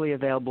publicly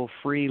available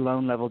free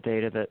loan level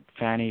data that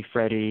Fannie,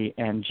 Freddie,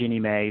 and Ginnie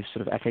Mae's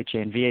sort of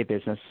FHA and VA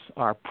business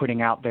are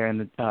putting out there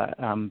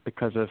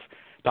because of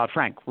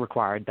Dodd-Frank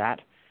required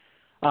that.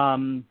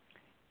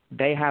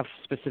 They have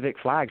specific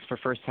flags for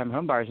first-time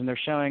homebuyers, and they're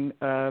showing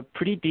a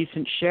pretty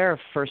decent share of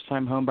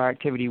first-time homebuyer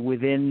activity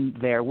within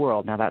their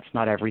world. Now, that's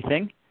not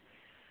everything,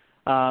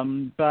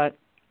 but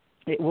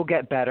it will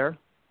get better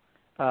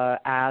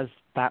as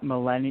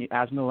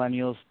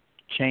millennials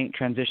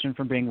transition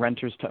from being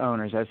renters to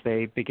owners, as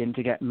they begin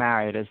to get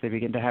married, as they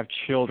begin to have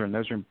children.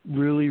 Those are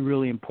really,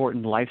 really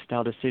important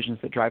lifestyle decisions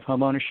that drive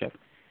home ownership.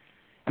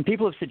 And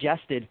people have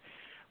suggested,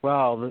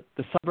 well,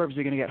 the suburbs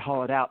are going to get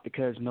hollowed out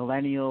because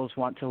millennials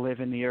want to live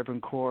in the urban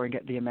core and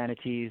get the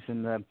amenities,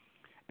 and the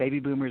baby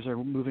boomers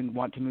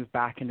want to move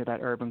back into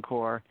that urban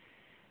core.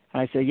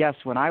 And I say, yes,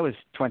 when I was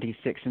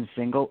 26 and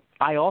single,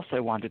 I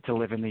also wanted to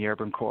live in the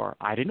urban core.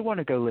 I didn't want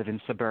to go live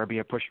in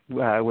suburbia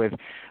with,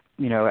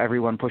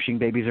 everyone pushing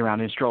babies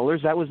around in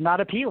strollers. That was not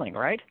appealing,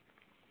 right?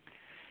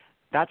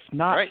 That's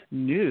not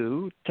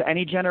new to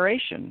any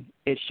generation.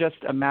 It's just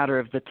a matter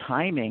of the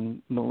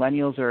timing.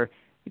 Millennials are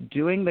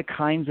doing the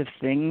kinds of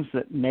things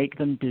that make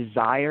them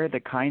desire the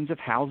kinds of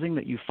housing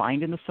that you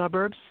find in the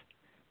suburbs,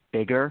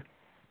 bigger,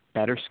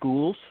 better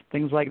schools,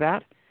 things like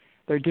that.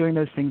 They're doing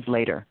those things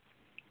later.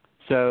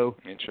 So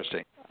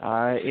interesting.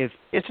 If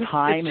it's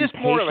time and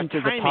patience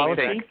is a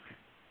policy,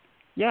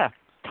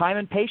 time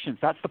and patience.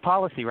 That's the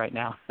policy right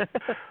now.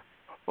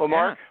 Well,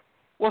 Mark.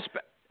 Well,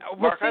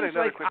 Mark, I had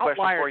another quick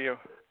question for you.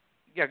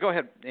 Yeah, go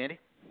ahead, Andy.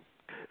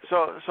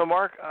 So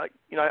Mark,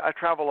 I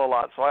travel a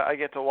lot, so I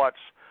get to watch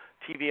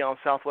TV on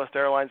Southwest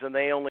Airlines, and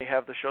they only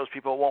have the shows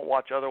people won't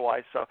watch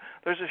otherwise. So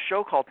there's a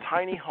show called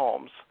Tiny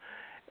Homes,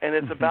 and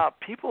it's about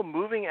people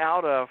moving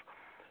out of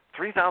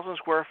 3,000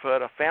 square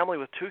foot, a family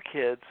with 2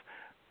 kids,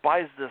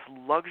 buys this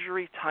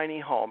luxury tiny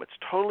home. It's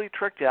totally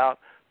tricked out,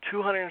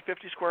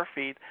 250 square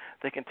feet.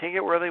 They can take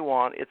it where they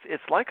want.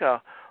 It's like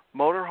a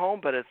motor home,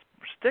 but it's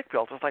stick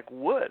built. It's like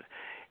wood.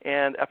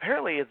 And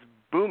apparently it's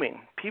booming.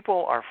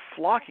 People are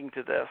flocking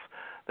to this.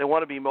 They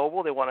want to be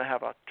mobile. They want to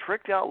have a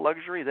tricked out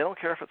luxury. They don't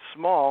care if it's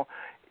small.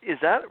 Is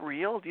that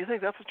real? Do you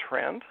think that's a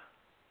trend?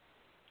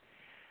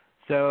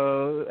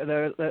 So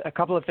there are a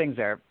couple of things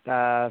there.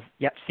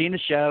 Seen the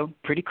show.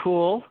 Pretty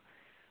cool.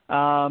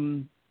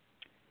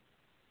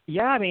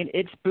 Yeah, I mean,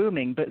 it's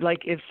booming, but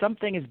like if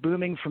something is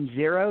booming from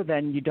zero,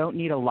 then you don't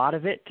need a lot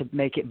of it to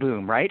make it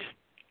boom, right?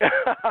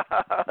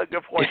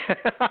 Good point.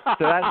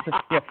 So that's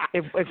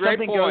if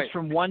something point. goes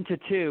from 1 to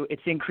 2,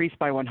 it's increased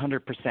by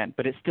 100%,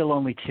 but it's still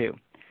only 2.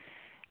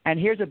 And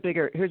here's a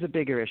bigger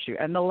issue,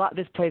 and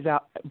this plays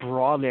out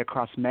broadly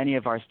across many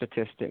of our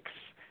statistics,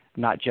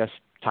 not just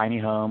tiny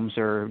homes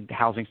or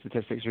housing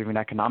statistics or even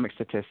economic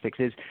statistics.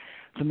 Is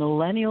the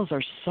millennials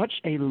are such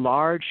a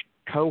large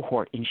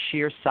cohort in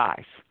sheer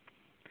size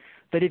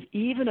that if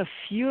even a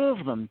few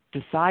of them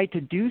decide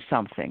to do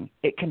something,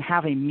 it can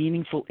have a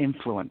meaningful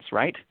influence,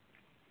 right?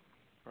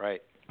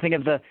 Right. Think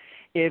of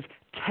if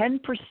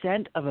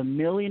 10% of 1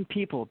 million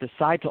people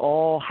decide to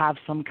all have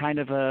some kind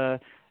of a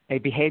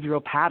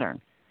behavioral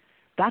pattern,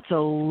 that's a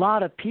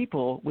lot of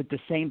people with the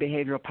same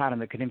behavioral pattern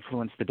that could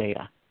influence the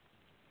data.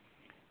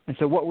 And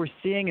so what we're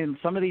seeing in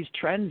some of these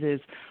trends is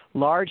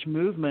large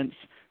movements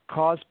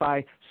caused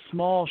by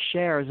small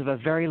shares of a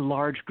very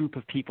large group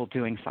of people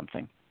doing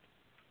something.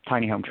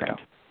 Tiny home trend.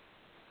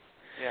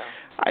 Yeah.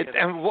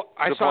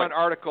 I saw an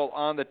article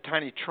on the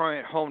tiny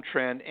home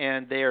trend,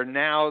 and they are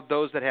now,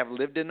 those that have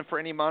lived in it for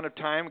any amount of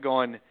time,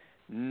 going,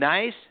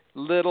 nice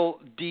little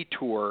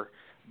detour,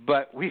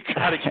 but we've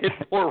got to get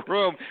more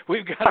room.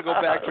 We've got to go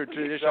back to a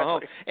traditional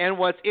home. And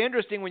what's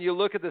interesting when you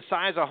look at the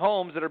size of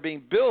homes that are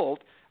being built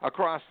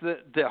across the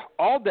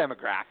all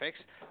demographics,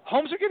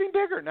 homes are getting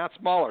bigger, not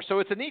smaller. So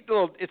it's a neat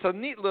little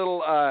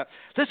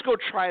let's go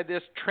try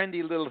this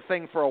trendy little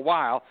thing for a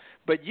while.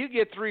 But you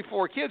get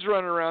 3-4 kids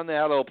running around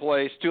that little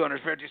place,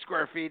 250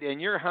 square feet,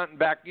 and you're hunting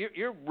back.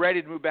 You're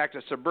ready to move back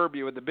to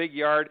suburbia with the big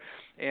yard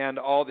and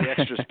all the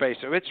extra space.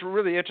 So it's a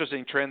really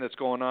interesting trend that's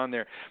going on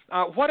there.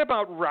 What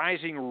about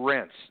rising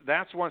rents?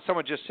 That's one.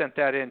 Someone just sent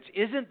that in.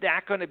 Isn't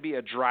that going to be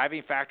a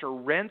driving factor?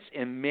 Rents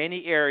in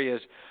many areas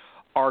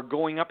are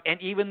going up,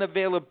 and even the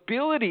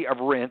availability of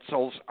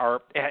rentals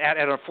are at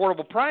an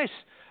affordable price.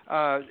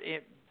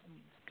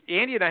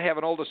 Andy and I have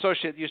an old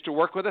associate that used to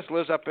work with us,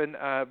 lives up in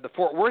the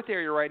Fort Worth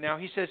area right now.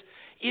 He says,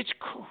 it's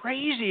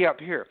crazy up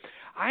here.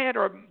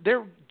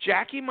 They're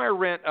jacking my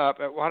rent up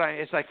at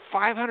it's like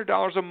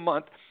 $500 a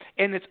month,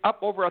 and it's up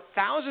over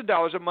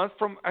 $1,000 a month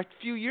from a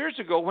few years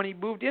ago when he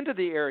moved into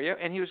the area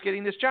and he was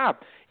getting this job.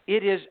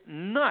 It is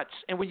nuts.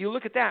 And when you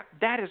look at that,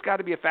 that has got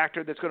to be a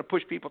factor that's going to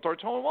push people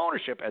towards home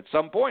ownership at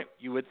some point,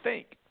 you would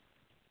think.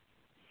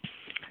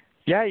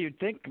 Yeah, you'd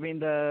think. I mean,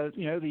 the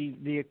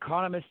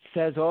Economist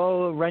says,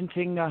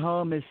 renting a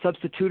home is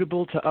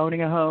substitutable to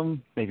owning a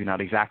home. Maybe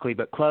not exactly,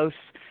 but close.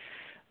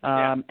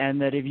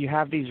 And that if you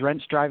have these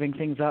rents driving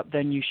things up,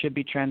 then you should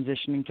be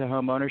transitioning to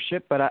home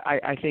ownership. But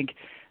I think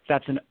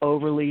that's an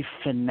overly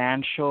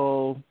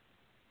financial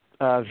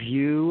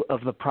view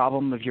of the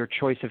problem of your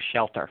choice of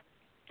shelter.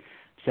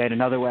 Say it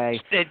another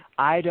way,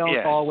 I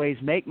don't always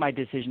make my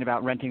decision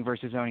about renting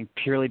versus owning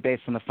purely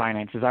based on the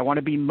finances. I want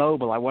to be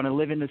mobile. I want to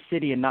live in the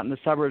city and not in the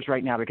suburbs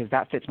right now because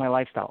that fits my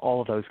lifestyle, all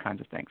of those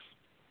kinds of things.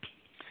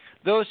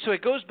 So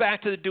it goes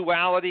back to the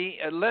duality.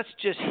 Let's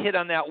just hit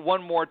on that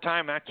one more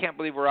time. I can't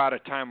believe we're out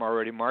of time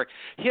already, Mark.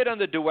 Hit on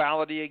the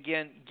duality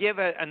again. Give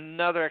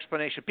another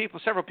explanation.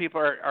 Several people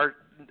are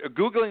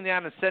Googling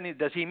that and sending,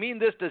 does he mean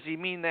this? Does he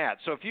mean that?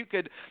 So if you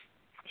could...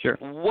 Sure.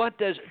 What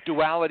does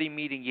duality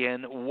mean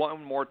again,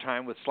 one more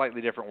time with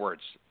slightly different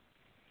words?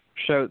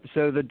 So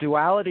the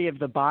duality of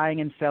the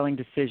buying and selling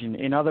decision.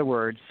 In other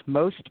words,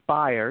 most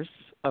buyers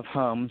of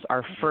homes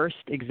are first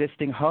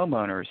existing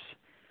homeowners.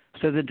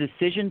 So the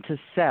decision to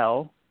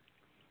sell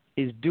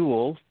is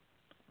dual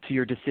to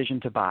your decision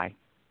to buy.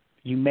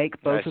 You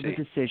make both of the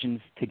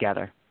decisions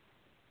together.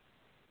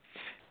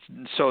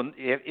 So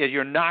if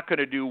you're not going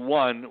to do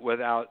one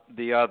without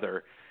the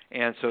other.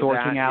 And so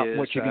sorting out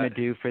what you're going to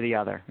do for the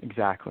other.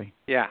 Exactly.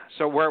 Yeah.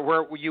 So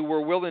where you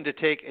were willing to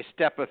take a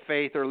step of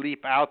faith or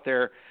leap out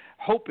there,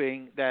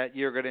 hoping that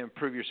you're going to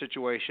improve your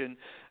situation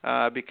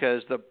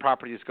because the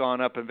property has gone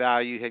up in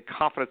value, you had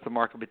confidence in the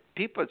market. But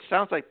people, it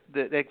sounds like,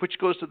 which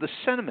goes to the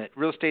sentiment,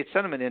 real estate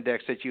sentiment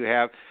index that you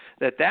have,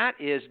 that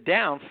is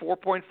down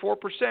 4.4%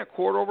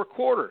 quarter over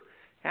quarter.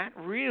 That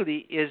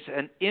really is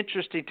an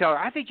interesting teller.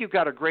 I think you've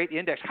got a great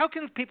index. How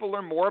can people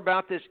learn more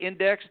about this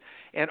index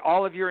and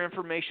all of your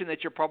information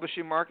that you're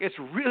publishing, Mark? It's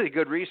really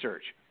good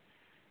research.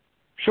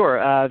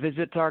 Sure.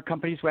 Visit our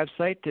company's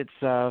website. It's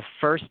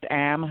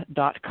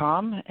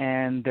firstam.com,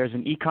 and there's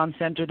an econ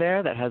center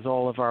there that has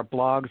all of our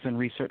blogs and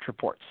research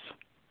reports.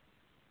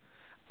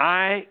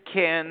 I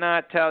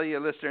cannot tell you,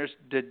 listeners,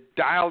 to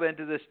dial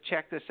into this,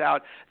 check this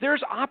out.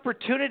 There's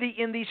opportunity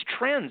in these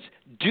trends.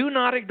 Do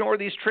not ignore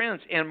these trends.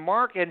 And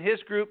Mark and his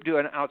group do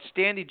an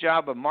outstanding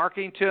job of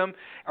marketing to them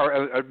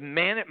or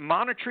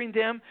monitoring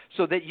them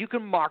so that you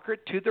can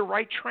market to the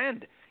right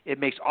trend. It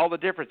makes all the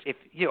difference. If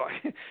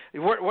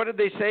what did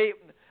they say?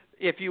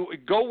 If you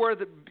go where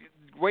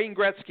Wayne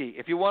Gretzky,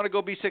 if you want to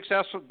go be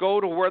successful, go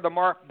to where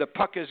the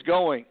puck is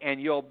going, and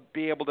you'll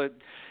be able to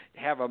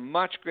have a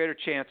much greater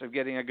chance of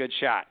getting a good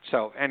shot.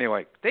 So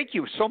anyway, thank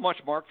you so much,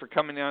 Mark, for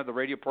coming on the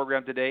radio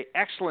program today.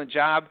 Excellent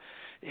job.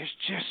 There's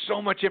just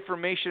so much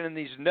information in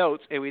these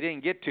notes, and we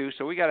didn't get to,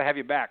 so we got to have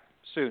you back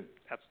soon.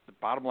 That's the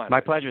bottom line. My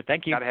pleasure.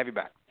 Thank you. Got to have you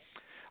back.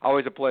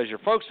 Always a pleasure.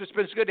 Folks, it's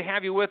been good to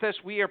have you with us.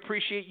 We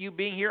appreciate you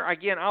being here.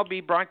 Again, I'll be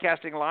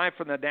broadcasting live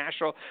from the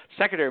National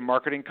Secondary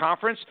Marketing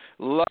Conference.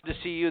 Love to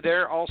see you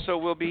there. Also,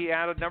 we'll be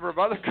at a number of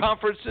other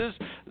conferences,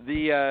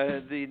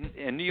 the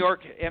New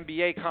York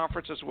MBA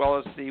Conference as well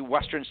as the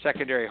Western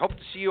Secondary. Hope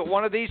to see you at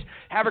one of these.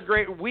 Have a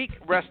great week,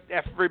 rest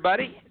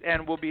everybody,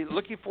 and we'll be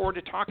looking forward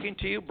to talking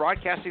to you,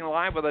 broadcasting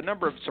live with a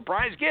number of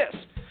surprise guests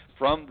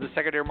from the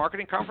Secondary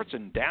Marketing Conference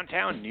in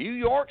downtown New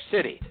York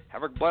City.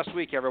 Have a blessed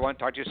week, everyone.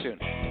 Talk to you soon.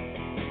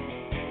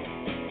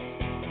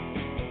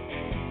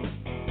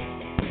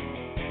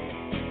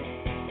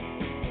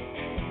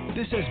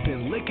 This has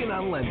been Lykken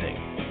on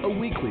Lending, a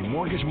weekly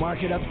mortgage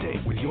market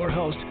update with your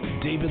host,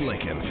 David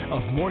Lykken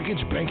of Mortgage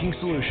Banking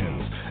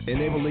Solutions,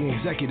 enabling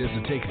executives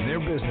to take their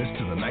business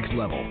to the next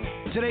level.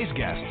 Today's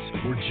guests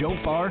were Joe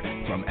Farr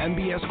from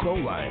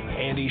MBSQuoteline,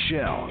 Andy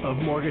Schell of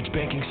Mortgage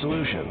Banking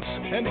Solutions,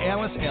 and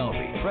Alice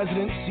Alvey,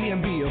 President,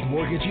 CMB of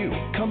Mortgage U.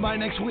 Come by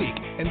next week,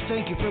 and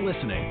thank you for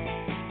listening.